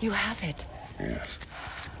 You have it. Yes.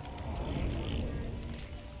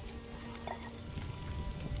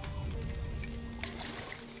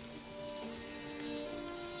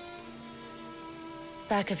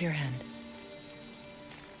 Back of your hand.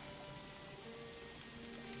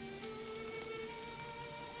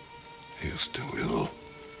 He is still ill.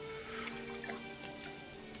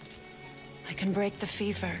 I can break the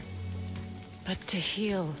fever. But to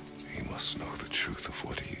heal, He must know the truth of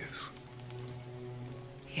what he is.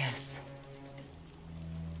 yes.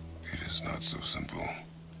 It is not so simple.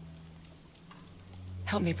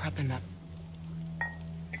 Help me prop him up.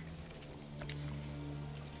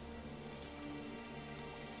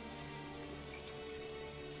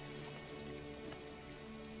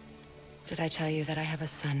 Did I tell you that I have a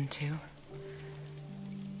son, too?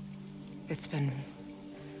 It's been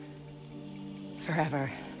forever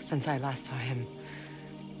since I last saw him.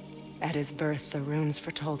 At his birth, the runes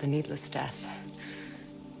foretold a needless death.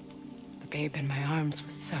 The babe in my arms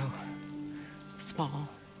was so small,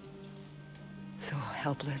 so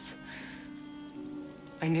helpless.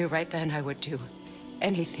 I knew right then I would do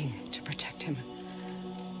anything to protect him,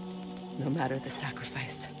 no matter the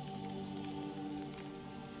sacrifice.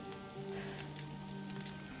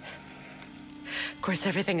 Of course,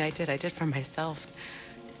 everything I did for myself.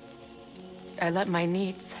 I let my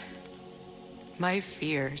needs, my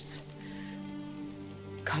fears,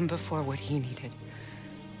 come before what he needed.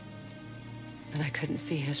 And I couldn't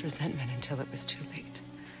see his resentment until it was too late.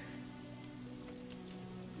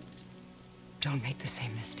 Don't make the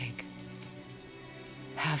same mistake.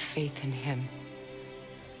 Have faith in him.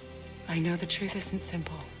 I know the truth isn't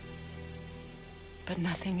simple, but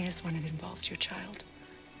nothing is when it involves your child.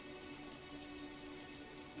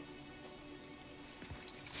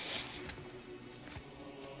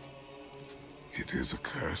 It is a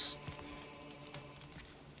curse.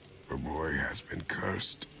 The boy has been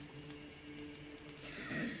cursed.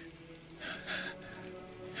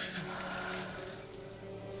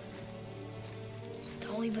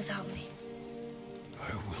 Don't leave without me.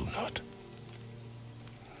 I will not.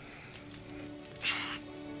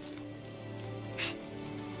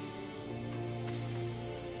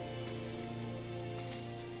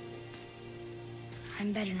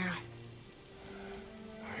 I'm better now.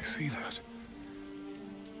 I see that.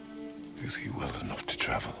 Is he well enough to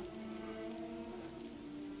travel?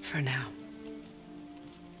 For now.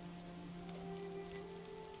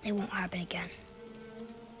 It won't happen again.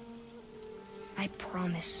 I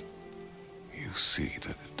promise. You see that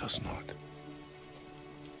it does not.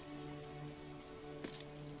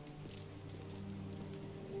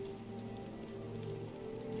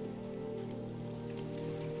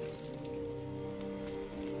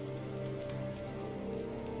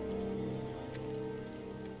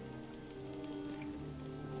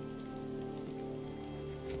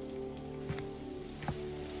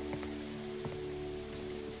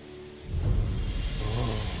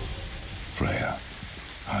 Freya,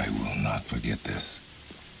 I will not forget this.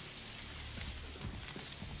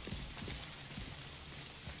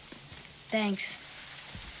 Thanks.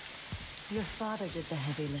 Your father did the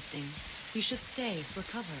heavy lifting. You should stay,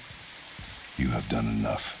 recover. You have done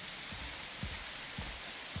enough.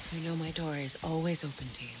 You know my door is always open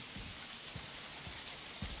to you.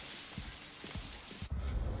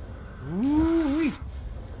 Ooh-wee.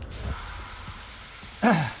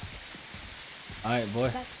 Alright, boy.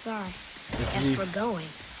 That's all. I If guess we're going.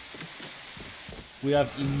 we have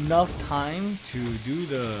enough time to do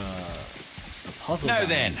the puzzle. Now battle.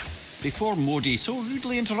 then, before Modi so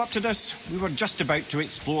rudely interrupted us, we were just about to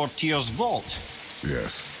explore Tyr's vault.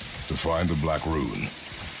 Yes, to find the Black Rune.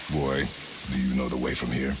 Boy, do you know the way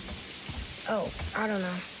from here? Oh, I don't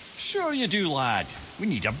know. Sure you do, lad. We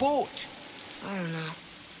need a boat. I don't know.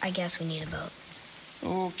 I guess we need a boat.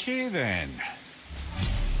 Okay then.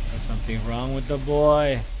 There's something wrong with the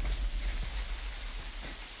boy.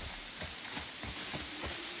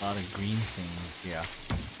 A lot of green things, yeah.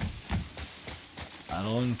 I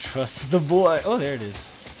don't trust the boy. Oh, there it is.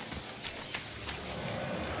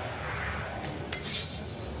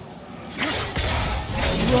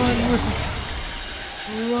 Run with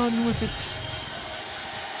it. Run with it.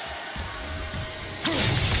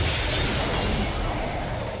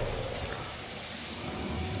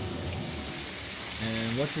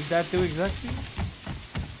 And what did that do exactly?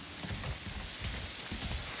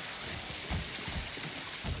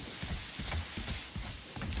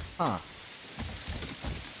 Huh.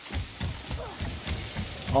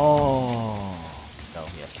 Oh. Oh,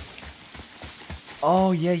 yes.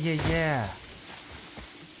 Oh, yeah, yeah, yeah.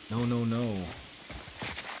 No, no, no.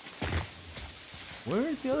 Where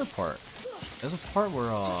is the other part? There's a part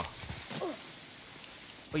where, oh,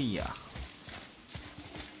 yeah.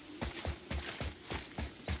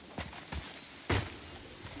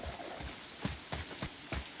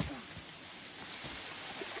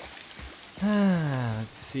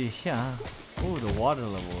 Let's see here. Oh, the water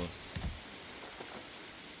levels.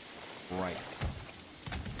 Right.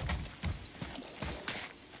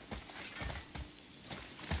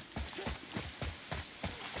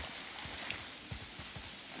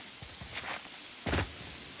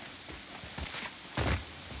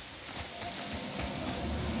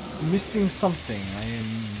 Missing something. I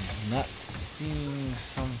am not seeing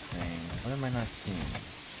something. What am I not seeing?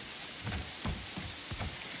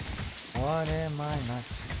 What am I not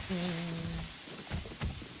seeing?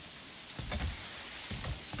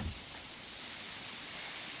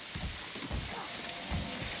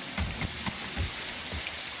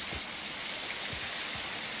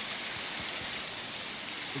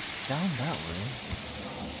 It's down that way.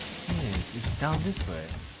 It is. It's down this way.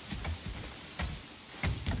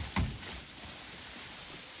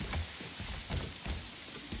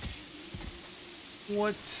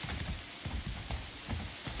 What?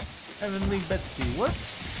 Heavenly Betsy, what?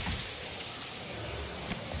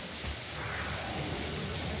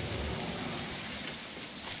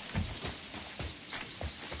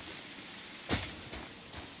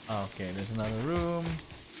 Okay, there's another room.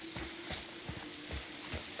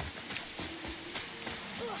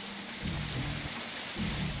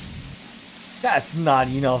 That's not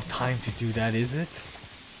enough time to do that, is it?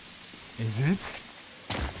 Is it?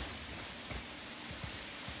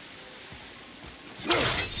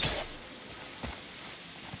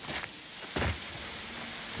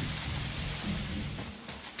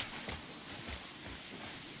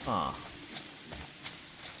 Huh.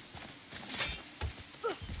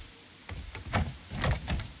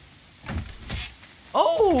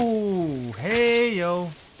 Oh, hey yo.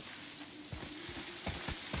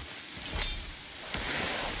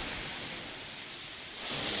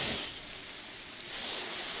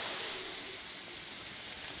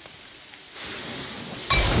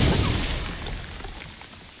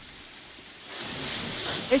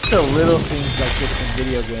 It's the little things like this in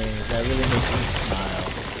video games that really makes me smile.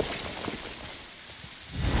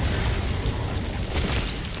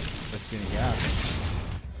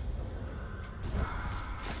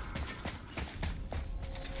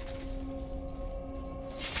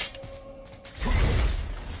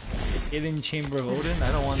 Hidden Chamber of Odin?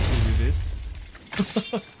 I don't want to do this.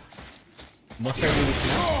 Must I do this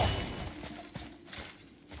now?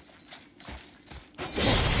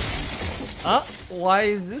 Why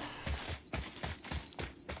is this?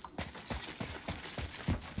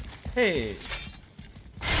 Hey.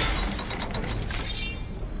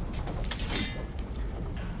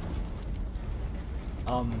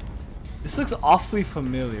 This looks awfully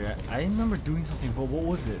familiar. I remember doing something, but what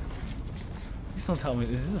was it? Please don't tell me.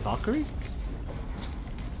 Is this Valkyrie?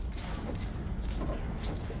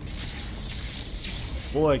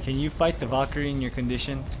 Boy, can you fight the Valkyrie in your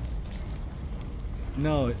condition?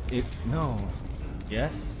 No, no.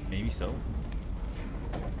 Yes, maybe so.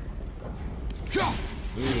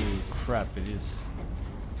 Ooh, crap, it is.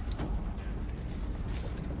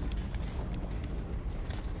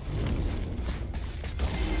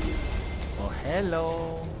 Oh,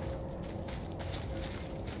 hello.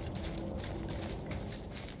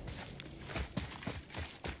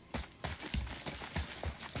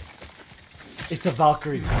 It's a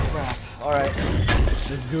Valkyrie. Crap. Alright,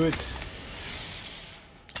 let's do it.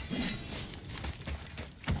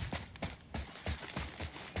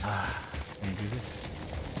 Can I do this?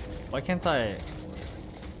 Why can't I?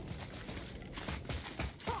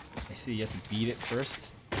 I see you have to beat it first.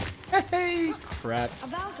 Hey, crap. A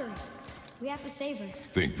Valkyrie. We have to save her.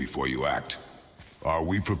 Think before you act. Are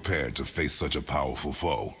we prepared to face such a powerful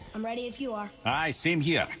foe? I'm ready if you are. Aye, same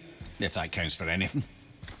here. If that counts for anything.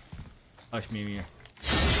 Hush me here.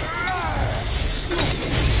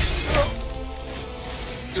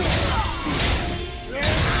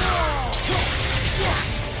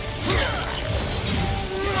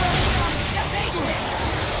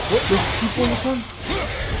 What? There's people in this one?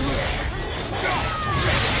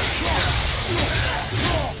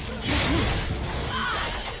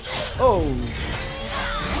 Oh!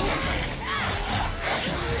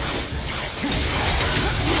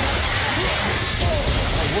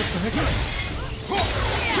 What the heck?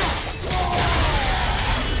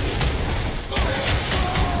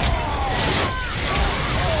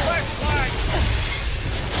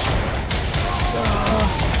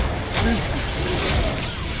 This.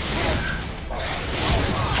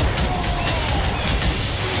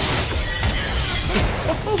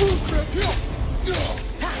 Oh crap!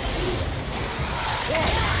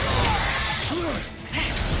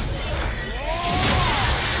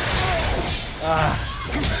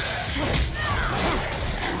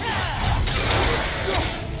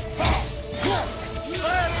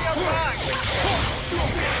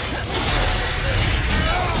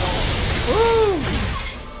 Woo!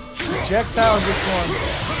 Projectile this one.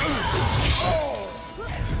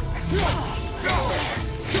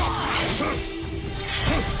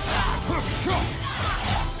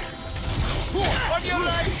 On your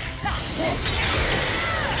right!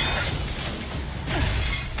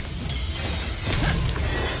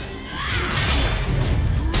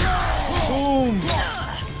 Boom!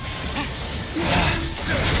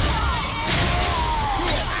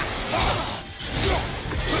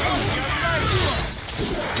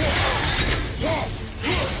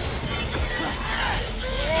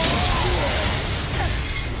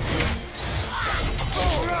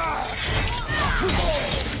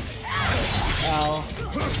 Ow.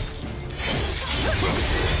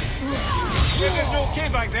 Everything's okay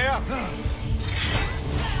back there?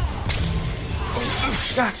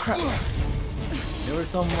 Ah, crap. There was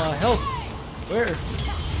some health. Where?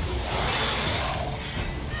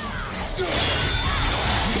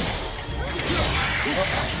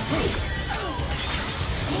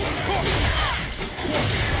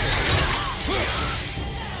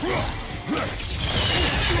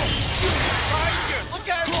 Look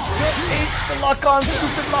out! The lock on,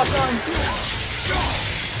 stupid lock on.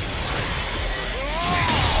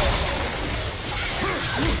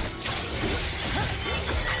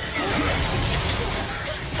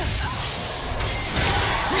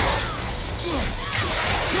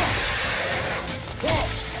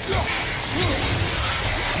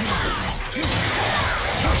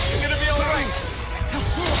 You're gonna be alright!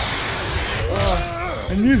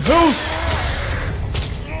 I need help.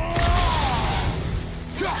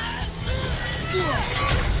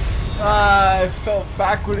 I fell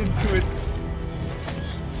backward into it.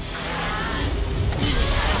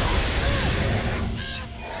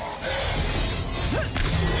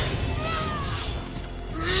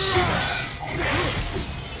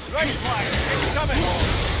 Right flag! It's coming!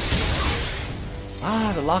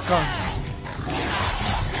 Ah, the lock on.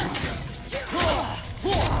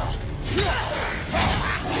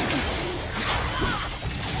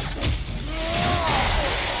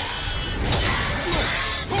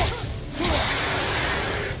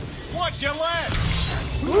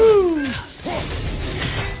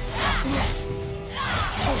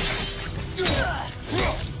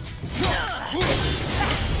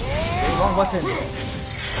 Wrong button.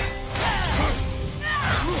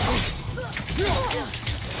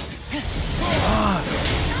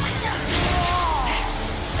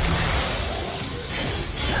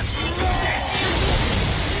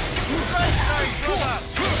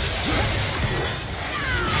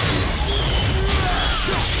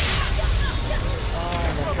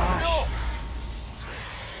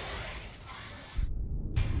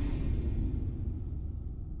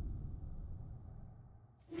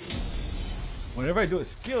 Whenever I do a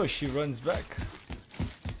skill, she runs back.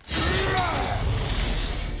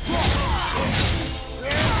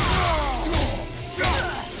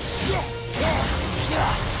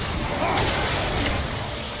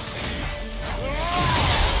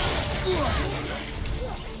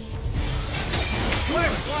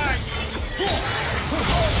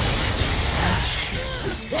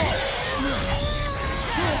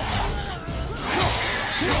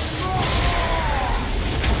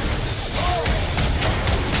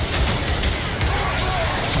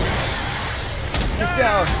 Get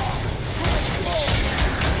down!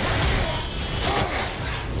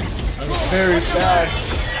 That's very bad.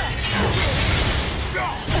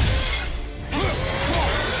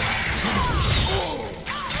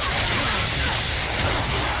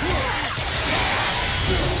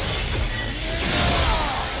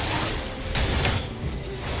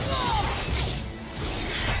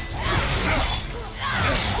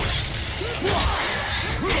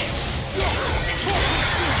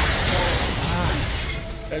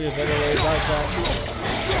 That'd be a better way to dodge that.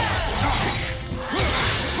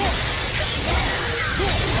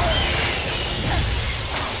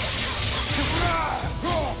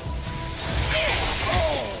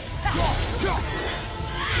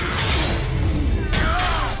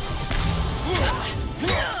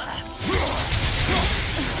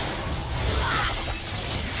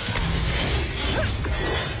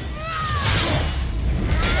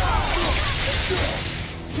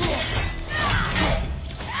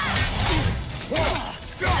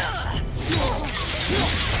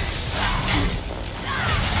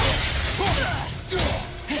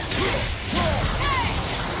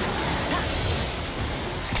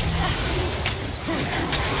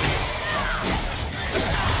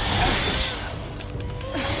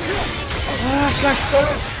 Flash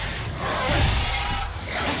bullet!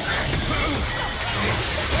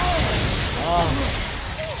 Oh,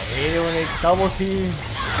 I hate it when they double team.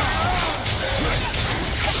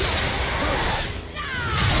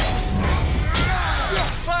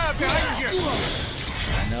 Fire behind you!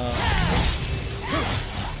 I know.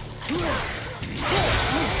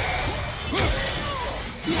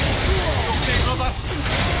 Okay, brother.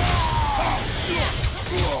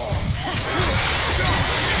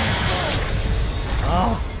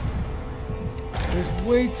 Oh, there's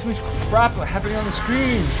way too much crap happening on the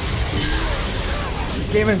screen. This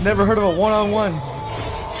game has never heard of a one-on-one.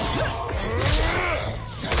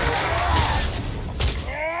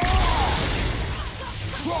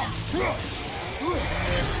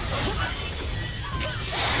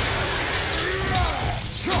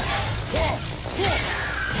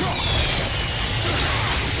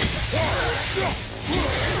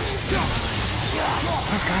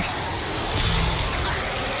 Oh gosh.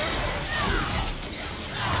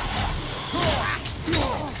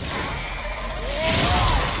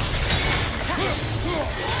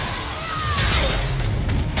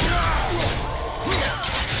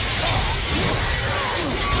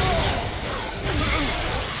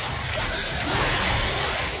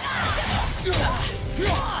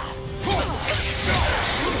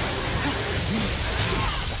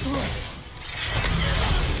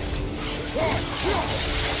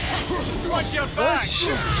 Watch your back!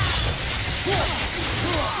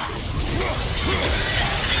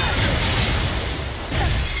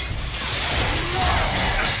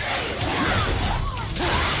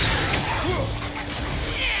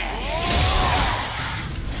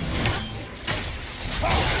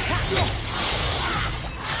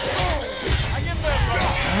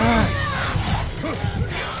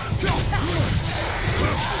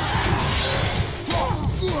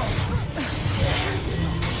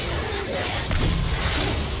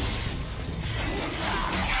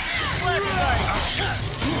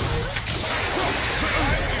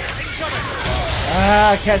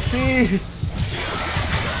 Ah, I can't see.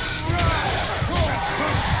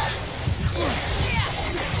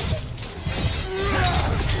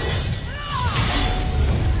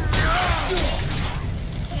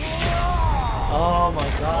 Oh my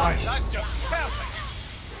gosh. That's just perfect!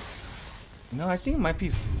 No, I think it might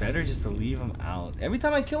be better just to leave him out. Every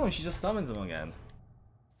time I kill him, she just summons him again.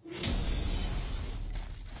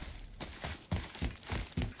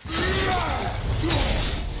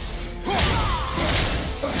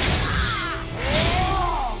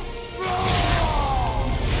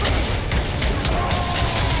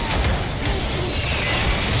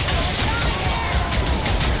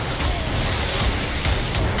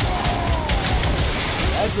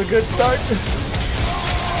 a good start.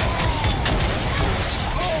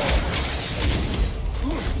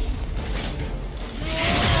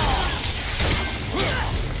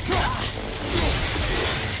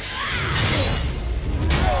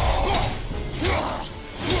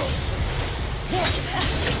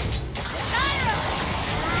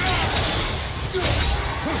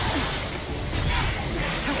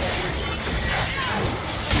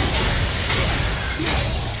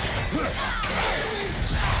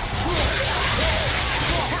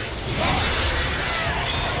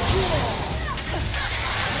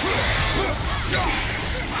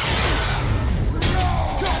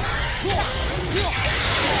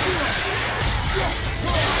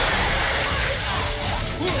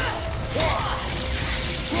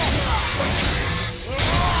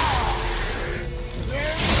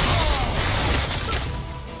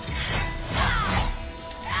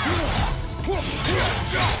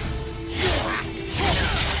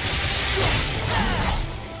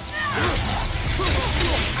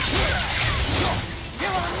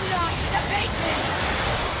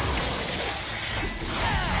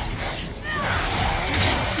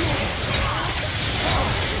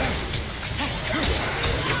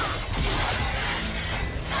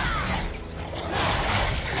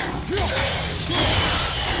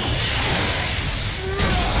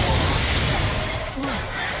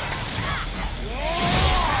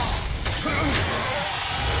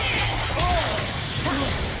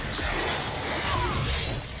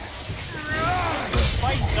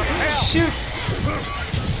 Shoot!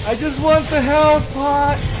 I just want the health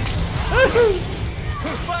pot!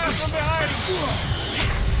 Fire from behind!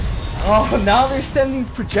 Oh, now they're sending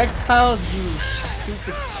projectiles, you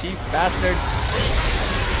stupid cheap bastards.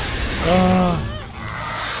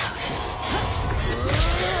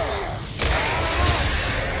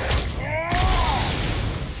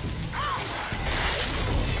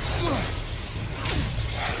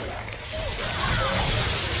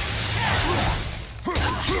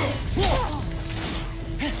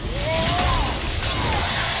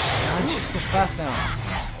 God, she's so fast now.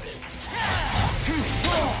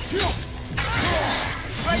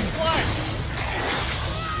 Right flank!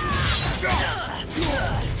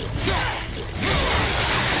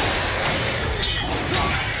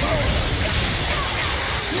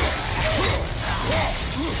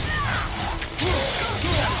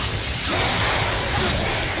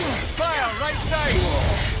 Fire, right side!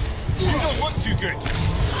 You don't look too good.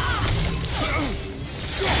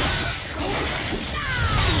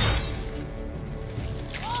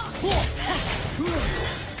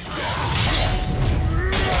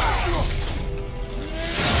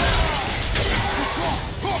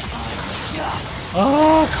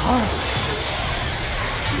 Oh, God.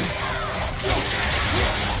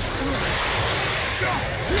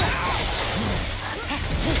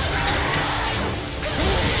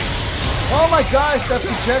 Oh my gosh, that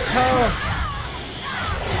projectile.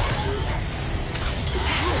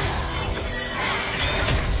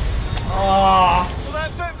 Oh. So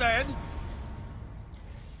that's it then.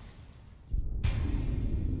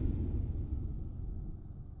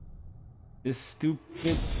 This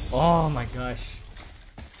stupid. Oh my gosh.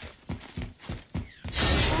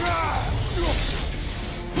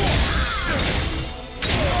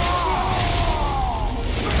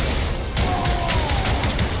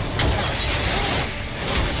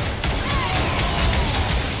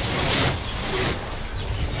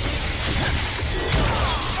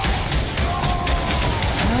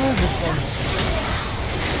 This one.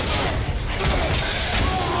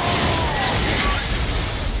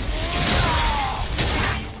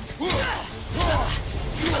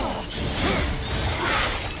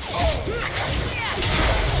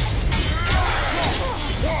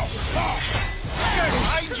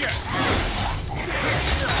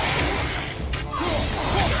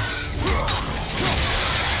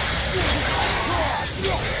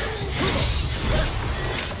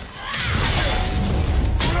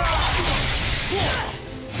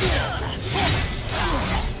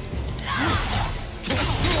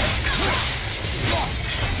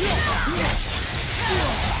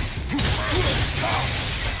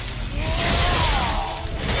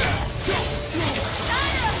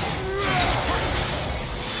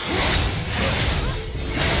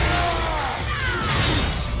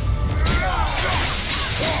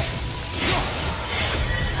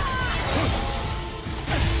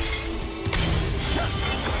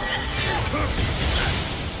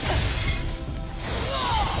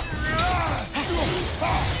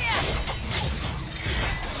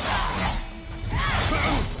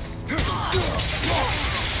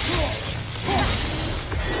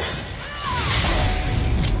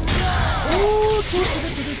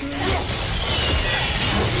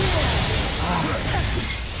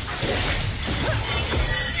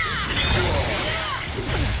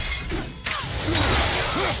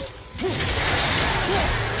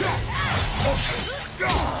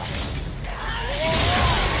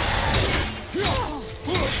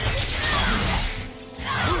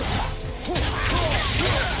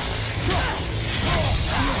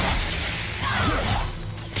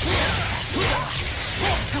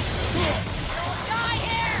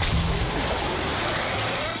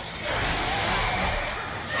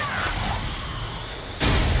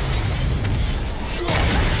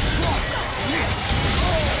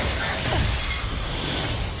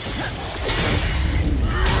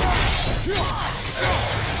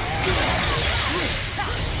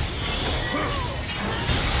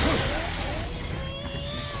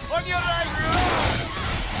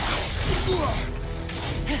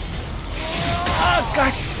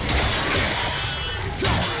 gosh!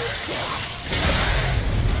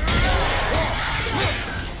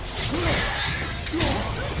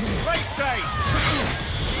 Right side!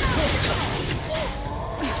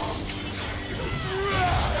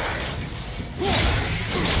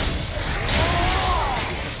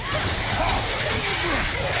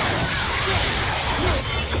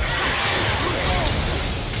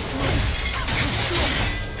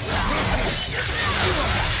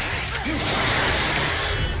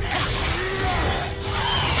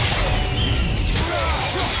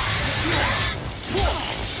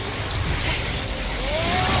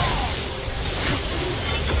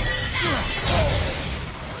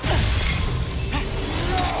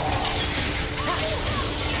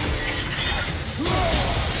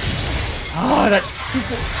 Oh, that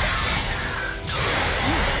stupid.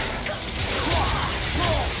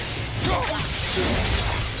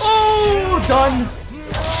 Oh, done.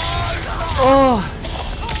 Oh.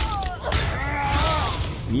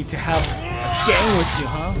 Need to have a gang with you,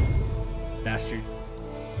 huh? Bastard.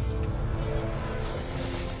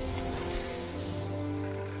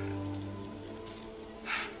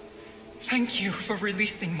 Thank you for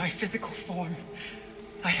releasing my physical form.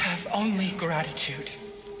 I have only gratitude.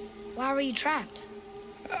 Why were you trapped?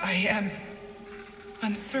 I am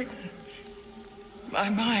uncertain. My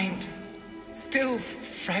mind still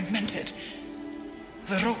fragmented.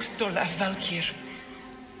 The Rokstol of Valkyr.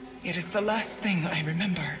 It is the last thing I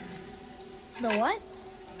remember. The what?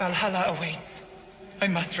 Valhalla awaits. I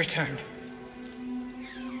must return.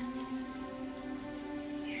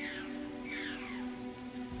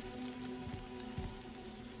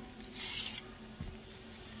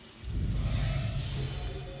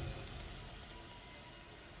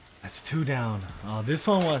 That's 2 down. Oh, this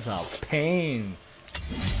one was a pain.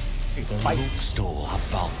 The Rokstol of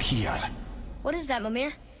Valkyr. What is that,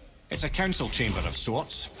 Mimir? It's a council chamber of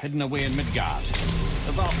sorts, hidden away in Midgard.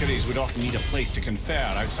 The Valkyries would often need a place to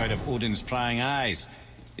confer outside of Odin's prying eyes.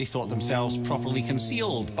 They thought themselves properly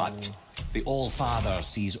concealed, but the All-Father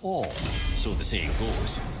sees all, so the saying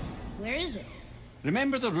goes. Where is it?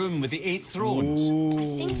 Remember the room with the 8 thrones?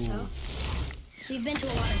 I think so. We've been to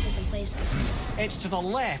a lot of different places. It's to the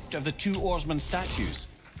left of the 2 oarsman statues.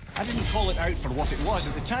 I didn't call it out for what it was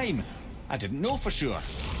at the time. I didn't know for sure.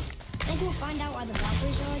 Think we'll find out why the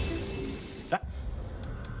Valkyries are like this? That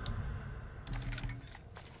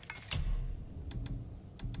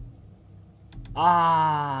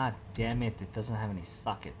Ah, damn it. It doesn't have any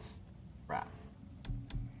sockets. Crap.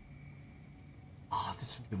 Oh,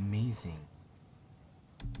 this would be amazing.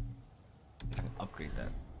 I can upgrade that.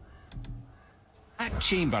 That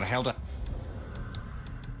chamber held a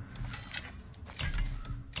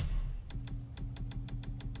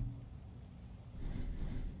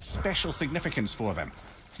special significance for them.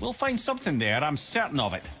 We'll find something there, I'm certain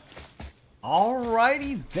of it.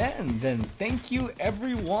 Alrighty then. Then thank you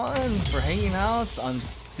everyone for hanging out on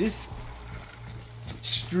this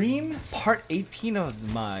stream, part 18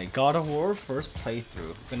 of my God of War first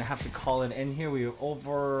playthrough. Gonna have to call it in here. We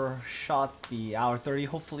overshot the hour 30.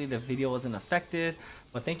 Hopefully the video wasn't affected.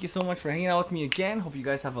 But thank you so much for hanging out with me again. Hope you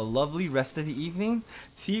guys have a lovely rest of the evening.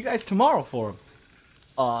 See you guys tomorrow for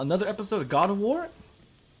another episode of God of War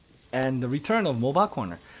and the return of Mobile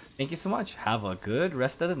Corner. Thank you so much. Have a good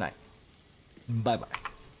rest of the night. Bye bye.